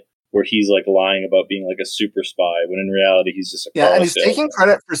lie, where he's like lying about being like a super spy, when in reality he's just a car and he's salesman. taking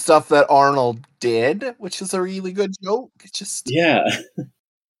credit for stuff that Arnold did, which is a really good joke. It's just yeah.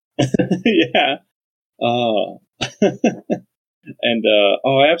 And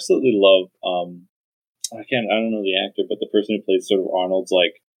I absolutely love I don't know the actor, but the person who plays sort of Arnold's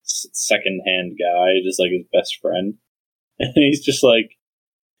like second hand guy, just like his best friend, and he's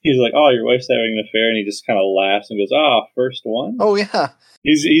like, oh, your wife's having an affair, and he just kind of laughs and goes, first one. Oh yeah,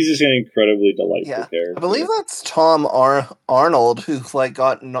 he's just an incredibly delightful character. I believe that's Tom Arnold who like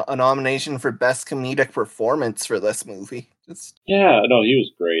got a nomination for best comedic performance for this movie. He was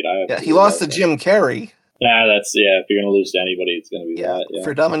great. He lost to Jim Carrey. That's if you're gonna lose to anybody, it's gonna be that. Yeah,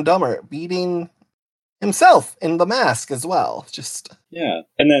 for Dumb and Dumber, beating himself in The Mask as well.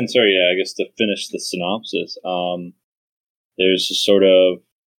 And then I guess to finish the synopsis, there's a sort of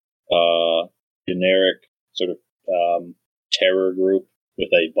generic sort of terror group with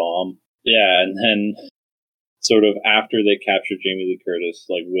a bomb. Yeah, and then sort of after they capture Jamie Lee Curtis,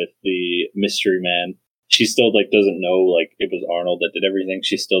 like with the mystery man, she still like doesn't know like it was Arnold that did everything.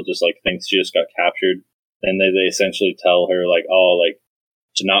 She still just like thinks she just got captured. And they essentially tell her like,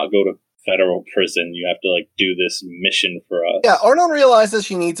 to not go to federal prison, you have to like do this mission for us. Yeah, Arnold realizes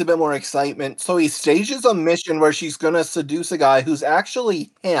she needs a bit more excitement, so he stages a mission where she's gonna seduce a guy who's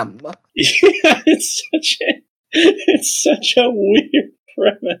actually him. Yeah, it's such a weird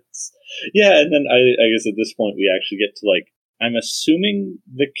premise. Yeah, and then I guess at this point we actually get to like, I'm assuming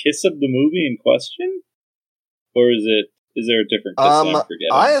the kiss of the movie in question, or is there a different kiss I'm forgetting?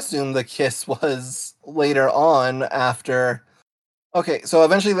 I assume the kiss was later on after. Okay, so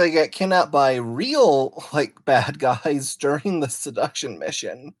eventually they get kidnapped by real, like, bad guys during the seduction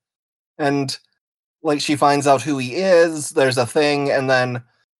mission. And, like, she finds out who he is, there's a thing, and then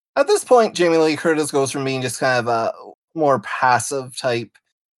at this point, Jamie Lee Curtis goes from being just kind of a more passive type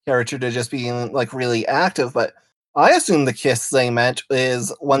character to just being, like, really active. But I assume the kiss they meant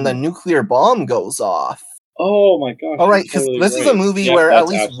is when the nuclear bomb goes off. Oh my gosh. All right, because this is a movie where at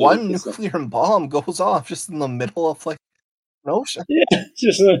least one nuclear bomb goes off just in the middle of, like, an ocean. Yeah,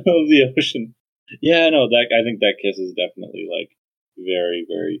 just in the middle of the ocean. Yeah, no, I think that kiss is definitely like very,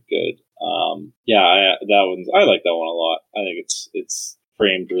 very good. I like that one a lot. I think it's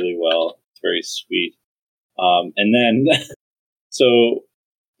framed really well. It's very sweet. And then so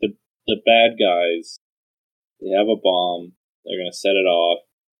the bad guys, they have a bomb. They're gonna set it off,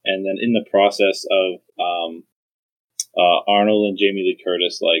 and then in the process of Arnold and Jamie Lee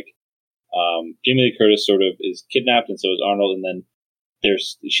Curtis, Jamie Lee Curtis sort of is kidnapped, and so is Arnold, and then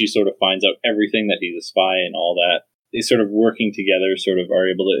she sort of finds out everything, that he's a spy and all that. They sort of working together, sort of are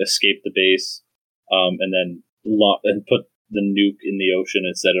able to escape the base, and then put the nuke in the ocean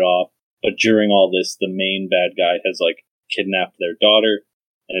and set it off. But during all this, the main bad guy has like kidnapped their daughter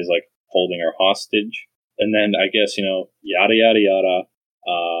and is like holding her hostage. And then I guess, yada yada yada.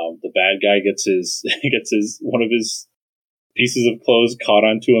 The bad guy gets his one of his pieces of clothes caught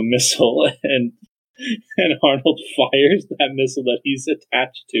onto a missile, and Arnold fires that missile that he's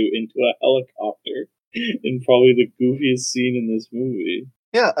attached to into a helicopter in probably the goofiest scene in this movie.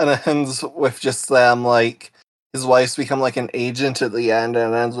 Yeah, and it ends with just them, like, his wife's become like an agent at the end,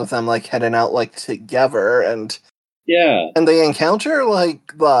 and it ends with them like heading out like together, and and they encounter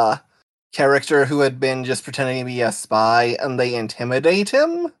like the character who had been just pretending to be a spy, and they intimidate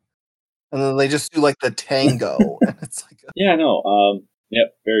him, and then they just do like the tango, and it's like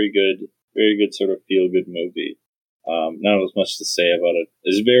very good sort of feel good movie. Not as much to say about it.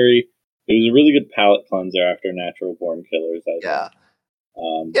 It was a really good palate cleanser after Natural Born Killers. I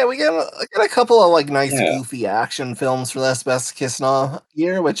think. We get a couple of like nice goofy action films for this best kiss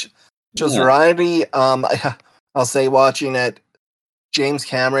year, which was Variety. I'll say watching it, James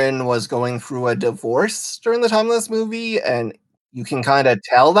Cameron was going through a divorce during the time of this movie, and you can kind of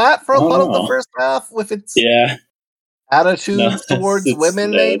tell that for a lot of the first half with its attitudes towards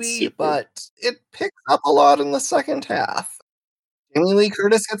women, maybe, but it picks up a lot in the second half. Jamie Lee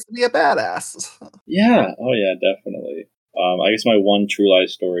Curtis gets to be a badass. Yeah, oh yeah, definitely. I guess my one True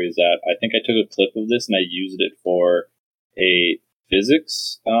Lies story is that I think I took a clip of this and I used it for a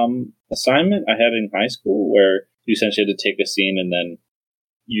physics assignment I had in high school, where you essentially had to take a scene and then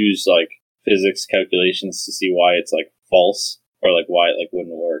use like physics calculations to see why it's like false or like why it like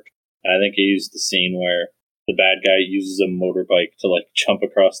wouldn't work. And I think I used the scene where the bad guy uses a motorbike to like jump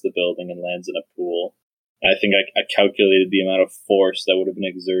across the building and lands in a pool. And I think I calculated the amount of force that would have been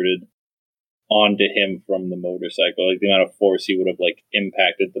exerted onto him from the motorcycle, like the amount of force he would have like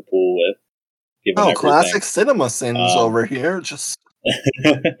impacted the pool with. Given everything. Classic cinema sins over here. Just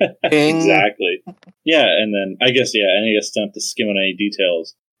exactly. Yeah, and then I guess not to skim on any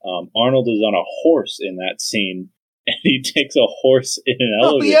details. Arnold is on a horse in that scene, and he takes a horse in an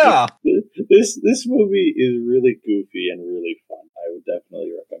elevator. Yeah. This movie is really goofy and really fun. I would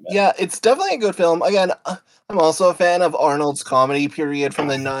definitely recommend. Yeah, it's definitely a good film. Again, I'm also a fan of Arnold's comedy period from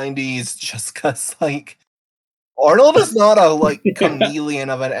the 90s, just because, like, Arnold is not a, like, chameleon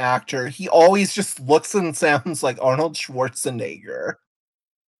of an actor. He always just looks and sounds like Arnold Schwarzenegger.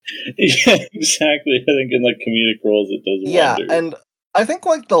 Yeah, exactly. I think in, like, comedic roles it does wonders. Yeah, and I think,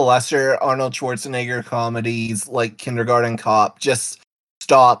 like, the lesser Arnold Schwarzenegger comedies, like Kindergarten Cop, just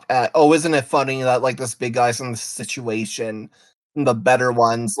stop at, oh, isn't it funny that, like, this big guy's in this situation? And the better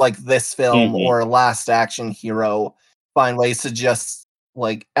ones, like this film or Last Action Hero, find ways to just,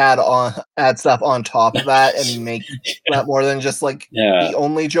 like, add stuff on top of that and make that more than just, like, the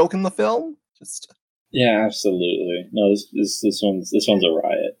only joke in the film. Just... Yeah, absolutely. No, this one's a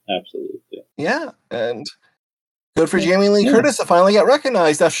riot. Absolutely. Yeah, and good for Jamie Lee Curtis to finally get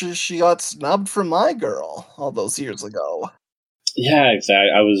recognized after she got snubbed from My Girl all those years ago. Yeah,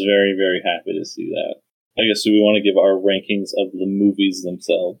 exactly. I was very, very happy to see that. I guess, do we want to give our rankings of the movies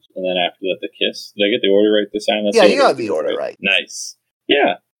themselves, and then after that, the kiss? Did I get the order right this time? Yeah, you got the order right. Nice.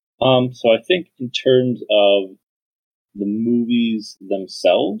 Yeah. So I think in terms of the movies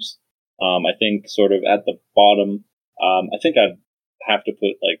themselves, I think sort of at the bottom, I think I'd have to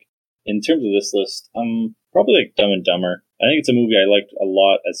put, like, in terms of this list, probably like Dumb and Dumber. I think it's a movie I liked a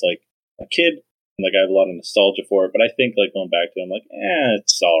lot as like a kid, and like I have a lot of nostalgia for it. But I think like going back to it, I'm like,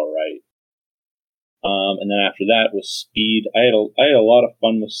 it's all right. And then after that was Speed. I had a lot of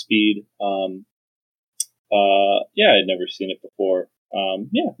fun with Speed. Yeah, I'd never seen it before.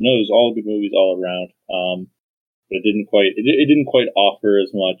 It was all good movies all around. But it didn't quite offer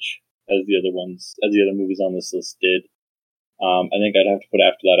as much as the other movies on this list did. I think I'd have to put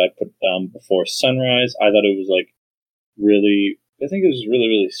after that. I'd put Before Sunrise. I thought it was like really. I think it was really,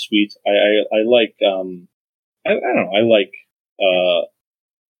 really sweet. I like I don't know. I like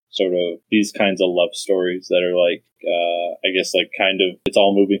sort of these kinds of love stories that are like I guess like kind of it's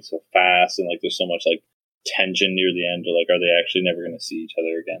all moving so fast and like there's so much like tension near the end. Or like, are they actually never going to see each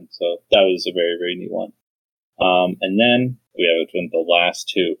other again? So that was a very, very neat one. And then we have the last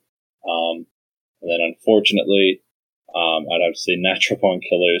two. And then unfortunately, I'd have to say Natural Born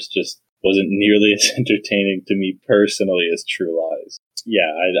Killers just wasn't nearly as entertaining to me personally as True Lies. Yeah,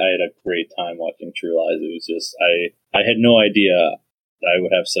 I had a great time watching True Lies. It was just, I had no idea that I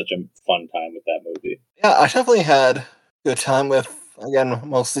would have such a fun time with that movie. Yeah, I definitely had a good time with, again,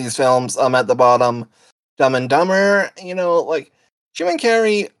 most of these films. At the bottom, Dumb and Dumber, like, Jim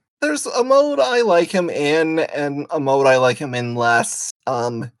Carrey, there's a mode I like him in, and a mode I like him in less.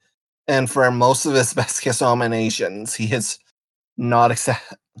 And for most of his Best Kiss nominations, he is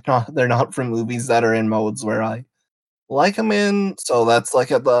they're not from movies that are in modes where I like him in, so that's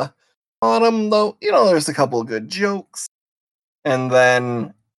like at the bottom, though, there's a couple of good jokes. And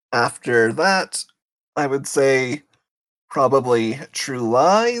then after that, I would say probably True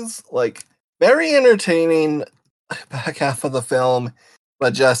Lies, like, very entertaining back half of the film,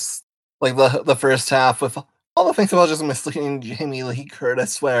 but just like the first half with all the things about just misleading Jamie Lee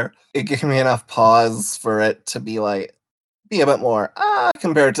Curtis, where it gave me enough pause for it to be a bit more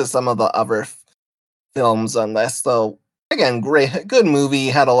compared to some of the other films on this. So again, good movie,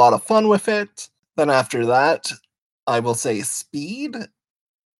 had a lot of fun with it. Then after that, I will say Speed.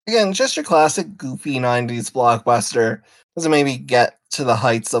 Again, just your classic goofy 90s blockbuster. Doesn't maybe get to the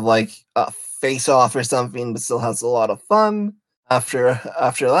heights of like Face Off or something, but still has a lot of fun. After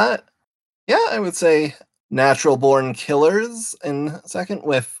that, yeah, I would say Natural Born Killers in second,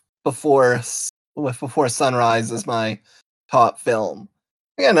 with Before Sunrise is my top film.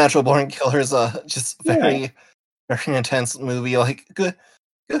 Yeah, Natural Born Killers, just very, very intense movie. Like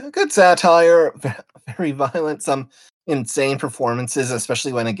good satire, very violent, some insane performances,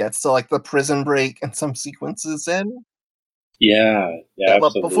 especially when it gets to like the prison break and some sequences in. Yeah,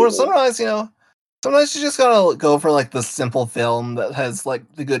 but Before Sunrise, sometimes you just gotta go for like the simple film that has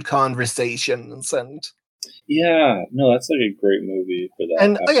like the good conversations and. Yeah, no, that's like a great movie for that.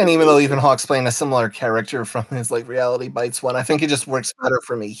 And again, even though Absolutely. Ethan Hawke's playing a similar character from his like Reality Bites one, I think it just works better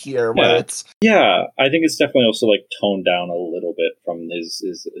for me here, where Yeah, it's yeah. I think it's definitely also like toned down a little bit from his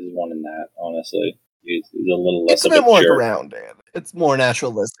one in that. Honestly, he's a little less it's a of a bit more jerk. grounded. It's more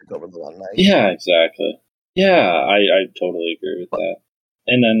naturalistic over the one night. Yeah, exactly. Yeah, I totally agree with that.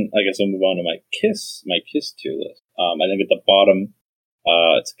 And then I guess I'll move on to my Kiss 2 list. I think at the bottom,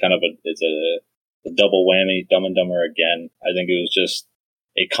 it's kind of a double whammy, Dumb and Dumber again. I think it was just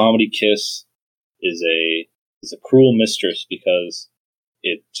a comedy kiss is a cruel mistress because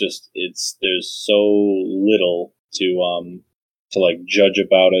there's so little to like judge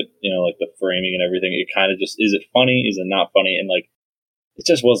about it, like the framing and everything. It kind of just, is it funny? Is it not funny? And like, it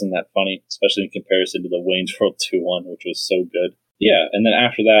just wasn't that funny, especially in comparison to the Wayne's World 2 one, which was so good. Yeah, and then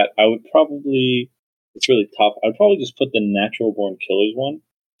after that, it's really tough. I'd probably just put the Natural Born Killers one.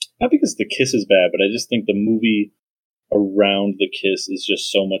 Not because the kiss is bad, but I just think the movie around the kiss is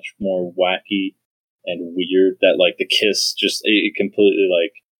just so much more wacky and weird that like the kiss just, it completely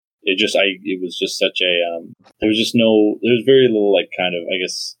like, it was just such a, there was very little like kind of, I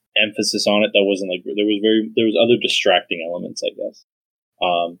guess, emphasis on it that wasn't like, there was other distracting elements, I guess.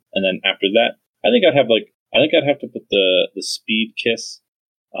 And then after that, I think I'd have to put the Speed kiss.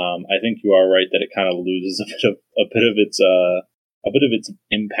 I think you are right that it kind of loses a bit of its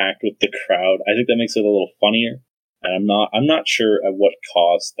impact with the crowd. I think that makes it a little funnier, and I'm not sure at what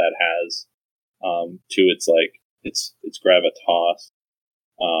cost that has to its gravitas.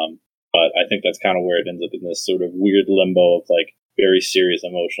 But I think that's kind of where it ends up in this sort of weird limbo of like very serious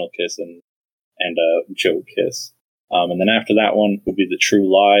emotional kiss and a joke kiss. And then after that one would be the True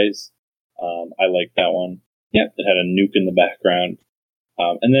Lies. I liked that one. Yeah, it had a nuke in the background.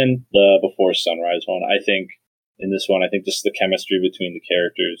 And then the Before Sunrise one. I think in this one, I think just the chemistry between the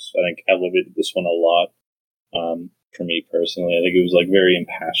characters, I think elevated this one a lot. For me personally, I think it was like very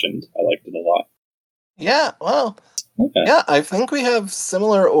impassioned. I liked it a lot. Yeah, well, Okay. yeah, I think we have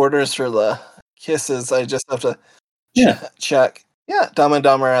similar orders for the kisses. I just have to check. Yeah, Dumb and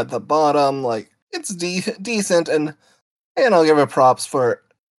Dumber at the bottom, like it's decent, and I'll give it props for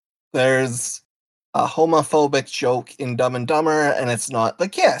there's a homophobic joke in Dumb and Dumber, and it's not the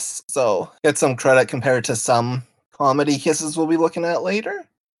kiss, so get some credit compared to some comedy kisses we'll be looking at later.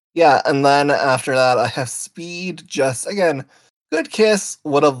 Yeah, and then after that, I have Speed. Just again, good kiss.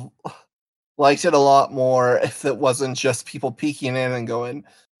 Would have liked it a lot more if it wasn't just people peeking in and going,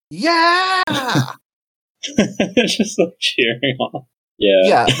 "Yeah!" Just like cheering on. Yeah.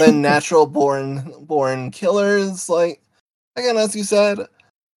 Yeah, the Natural Born Killers. Like again, as you said,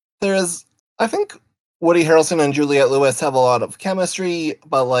 I think Woody Harrelson and Juliette Lewis have a lot of chemistry,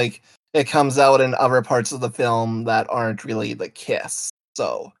 but like it comes out in other parts of the film that aren't really the kiss.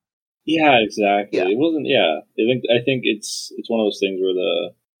 So Yeah, exactly. yeah. It wasn't. Yeah, I think it's one of those things where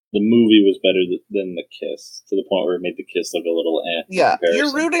the movie was better than the kiss to the point where it made the kiss look a little Yeah,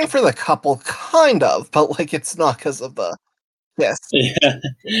 you're rooting for the couple, kind of, but like it's not because of the kiss. Yeah,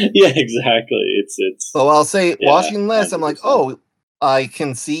 yeah, exactly. It's So I'll say, watching this, I'm like, 100%. oh, I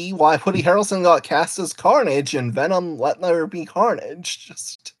can see why Woody Harrelson got cast as Carnage and Venom let there be Carnage.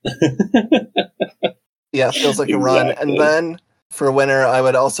 Just yeah, feels like a run. And then for winner, I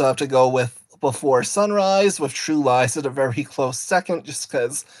would also have to go with Before Sunrise, with True Lies at a very close second, just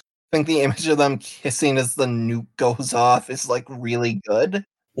because I think the image of them kissing as the nuke goes off is like really good.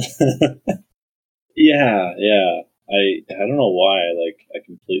 Yeah, yeah. I don't know why. I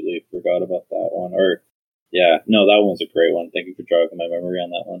completely forgot about that one. Or yeah, no, that one's a great one. Thank you for jogging my memory on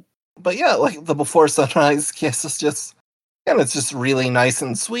that one. But yeah, like the Before Sunrise kiss is just, and it's just really nice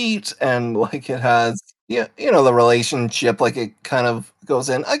and sweet, and like it has, yeah, the relationship, like it kind of goes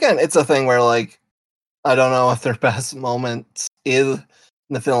in. Again, it's a thing where like I don't know if their best moment is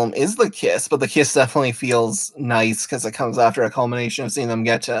in the film is the kiss, but the kiss definitely feels nice because it comes after a culmination of seeing them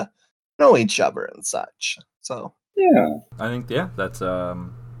get to know each other and such. So yeah, I think that's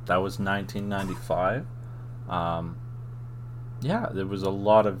that was 1995. Yeah, there was a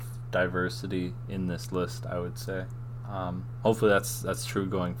lot of diversity in this list, I would say. Hopefully that's true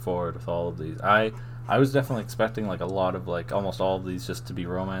going forward with all of these. I was definitely expecting like a lot of like almost all of these just to be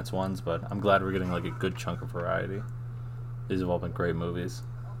romance ones, but I'm glad we're getting like a good chunk of variety. These have all been great movies.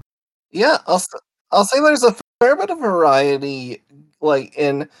 Yeah, I'll say there's a fair bit of variety, like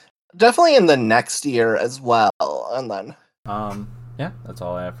definitely in the next year as well, and then yeah, that's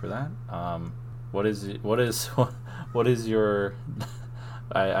all I have for that. What is what is your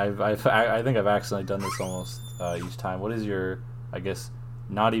I think I've accidentally done this almost each time. What is your, I guess,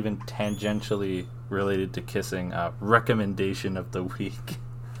 not even tangentially related to kissing recommendation of the week?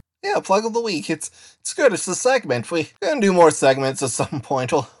 Yeah, plug of the week. It's good. It's a segment. We're gonna do more segments at some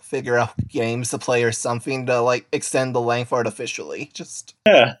point. We'll figure out games to play or something to like extend the length artificially. Just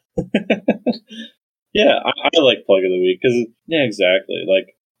Yeah. Yeah, I like plug of the week because yeah, exactly.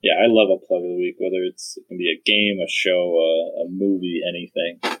 Like, yeah, I love a plug of the week, whether it can be a game, a show, a movie,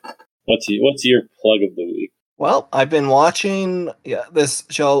 anything. What's your plug of the week? well, I've been watching this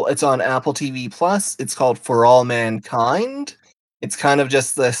show. It's on Apple TV Plus. It's called For All Mankind. It's kind of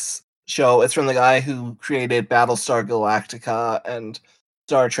just this show. It's from the guy who created Battlestar Galactica and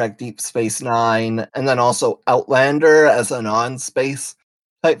Star Trek Deep Space Nine, and then also Outlander as a non-space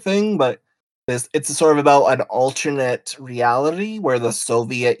type thing. But it's sort of about an alternate reality where the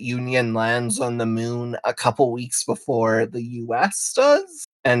Soviet Union lands on the moon a couple weeks before the US does.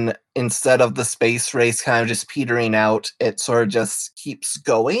 And instead of the space race kind of just petering out, it sort of just keeps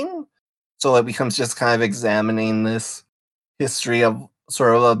going. So it becomes just kind of examining this history of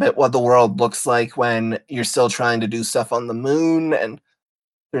sort of a bit what the world looks like when you're still trying to do stuff on the moon. And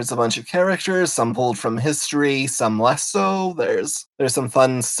there's a bunch of characters, some pulled from history, some less so. There's some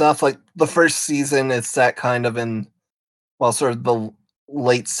fun stuff. Like the first season is set kind of in sort of the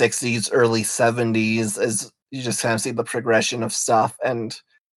late 60s, early 70s, as you just kind of see the progression of stuff. And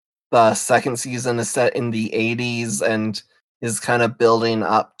the second season is set in the 80s and is kind of building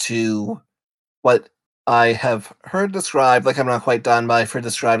up to what I have heard described, like I'm not quite done, but I've heard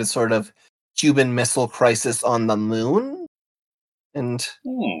described as sort of Cuban Missile Crisis on the moon. And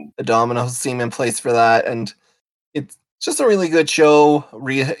the dominoes seem in place for that. And it's just a really good show.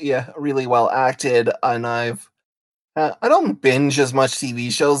 Really well acted. And I don't binge as much TV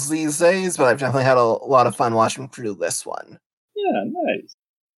shows these days, but I've definitely had a lot of fun watching through this one. Yeah, nice.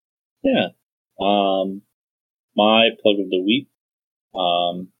 Yeah. My plug of the week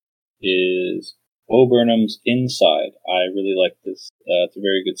is Bo Burnham's Inside. I really like this. It's a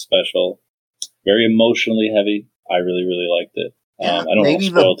very good special. Very emotionally heavy. I really, really liked it. Yeah, I don't maybe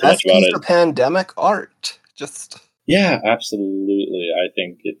want to spoil the too much best about piece it. of pandemic art. Just Yeah, absolutely. I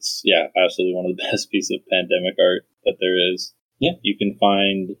think it's absolutely one of the best pieces of pandemic art that there is. Yeah, you can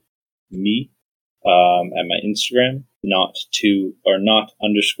find me at my Instagram, not _2_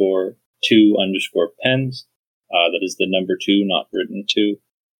 pens. That is the number 2, not written 2.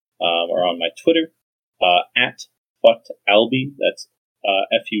 Or on my Twitter, at FUTALBE. That's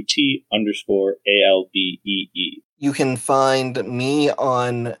FUT_ALBEE. you can find me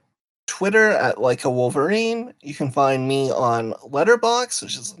on Twitter at Like a Wolverine. You can find me on Letterboxd,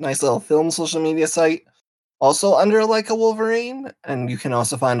 which is a nice little film social media site, also under Like a Wolverine. And you can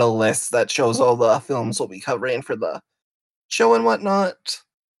also find a list that shows all the films we'll be covering for the show and whatnot.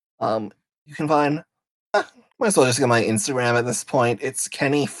 You can find might as well just get my Instagram at this point. It's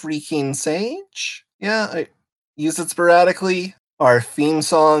Kenny Freaking Sage. Yeah, I use it sporadically. Our theme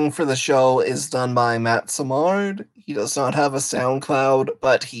song for the show is done by Matt Samard. He does not have a SoundCloud,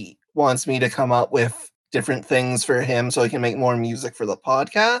 but he wants me to come up with different things for him so he can make more music for the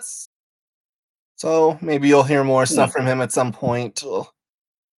podcast. So maybe you'll hear more stuff from him at some point. We'll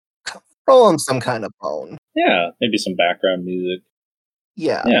throw him some kind of bone. Yeah, maybe some background music.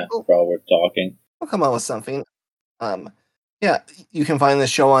 Yeah. Yeah, while we're talking. We'll come up with something. Yeah, you can find the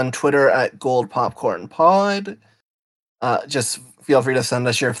show on Twitter at Gold Popcorn Pod. Just feel free to send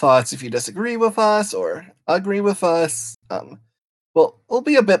us your thoughts if you disagree with us or agree with us. We'll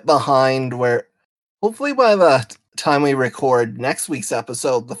be a bit behind where hopefully by the time we record next week's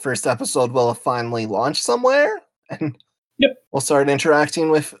episode, the first episode will have finally launched somewhere, and we'll start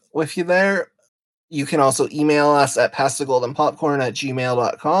interacting with you there. You can also email us at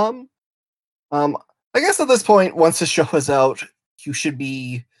passthegoldenpopcorn@gmail.com. I guess at this point, once the show is out, you should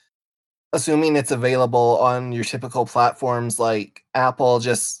be assuming it's available on your typical platforms like Apple.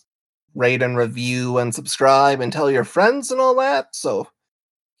 Just rate and review and subscribe and tell your friends and all that, so you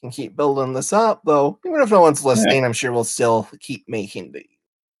can keep building this up. Though, even if no one's listening, I'm sure we'll still keep making these.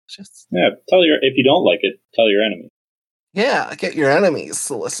 If you don't like it, tell your enemy. Yeah, get your enemies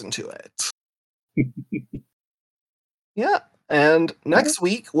to listen to it. Yeah. And next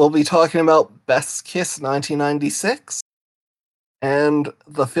week, we'll be talking about Best Kiss 1996. And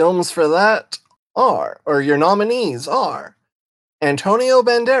the films for that your nominees are Antonio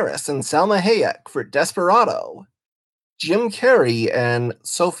Banderas and Salma Hayek for Desperado, Jim Carrey and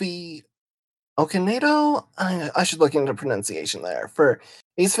Sophie Okonedo, I should look into pronunciation there, for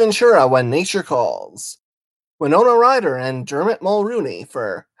Ace Ventura, When Nature Calls, Winona Ryder and Dermot Mulroney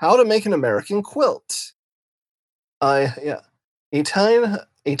for How to Make an American Quilt, Aitana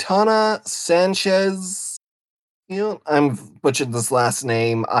Sanchez, I'm butchered this last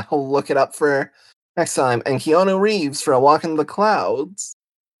name. I'll look it up for next time. And Keanu Reeves for A Walk in the Clouds.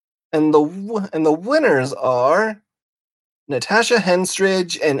 And the winners are Natasha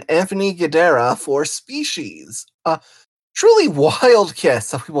Henstridge and Anthony Guidera for Species. A truly wild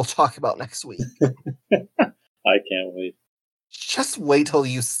kiss that we will talk about next week. I can't wait. Just wait till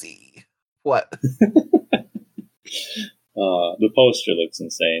you see. What? The poster looks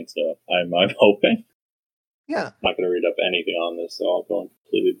insane, so I'm hoping. Yeah. I'm not going to read up anything on this, so I'll go in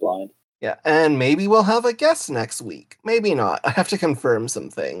completely blind. Yeah, and maybe we'll have a guest next week. Maybe not. I have to confirm some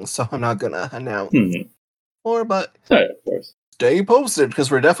things, so I'm not gonna announce more, but of course. Stay posted,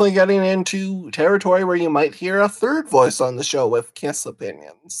 because we're definitely getting into territory where you might hear a third voice on the show with Kiss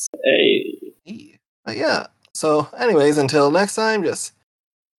opinions. Hey. But yeah, so anyways, until next time, just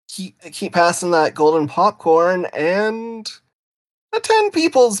keep passing that golden popcorn and attend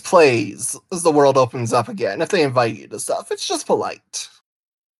people's plays as the world opens up again. If they invite you to stuff, it's just polite.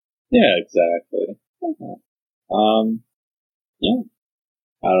 Yeah, exactly. Yeah.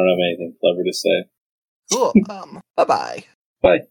 I don't have anything clever to say. Cool. Bye-bye. Bye.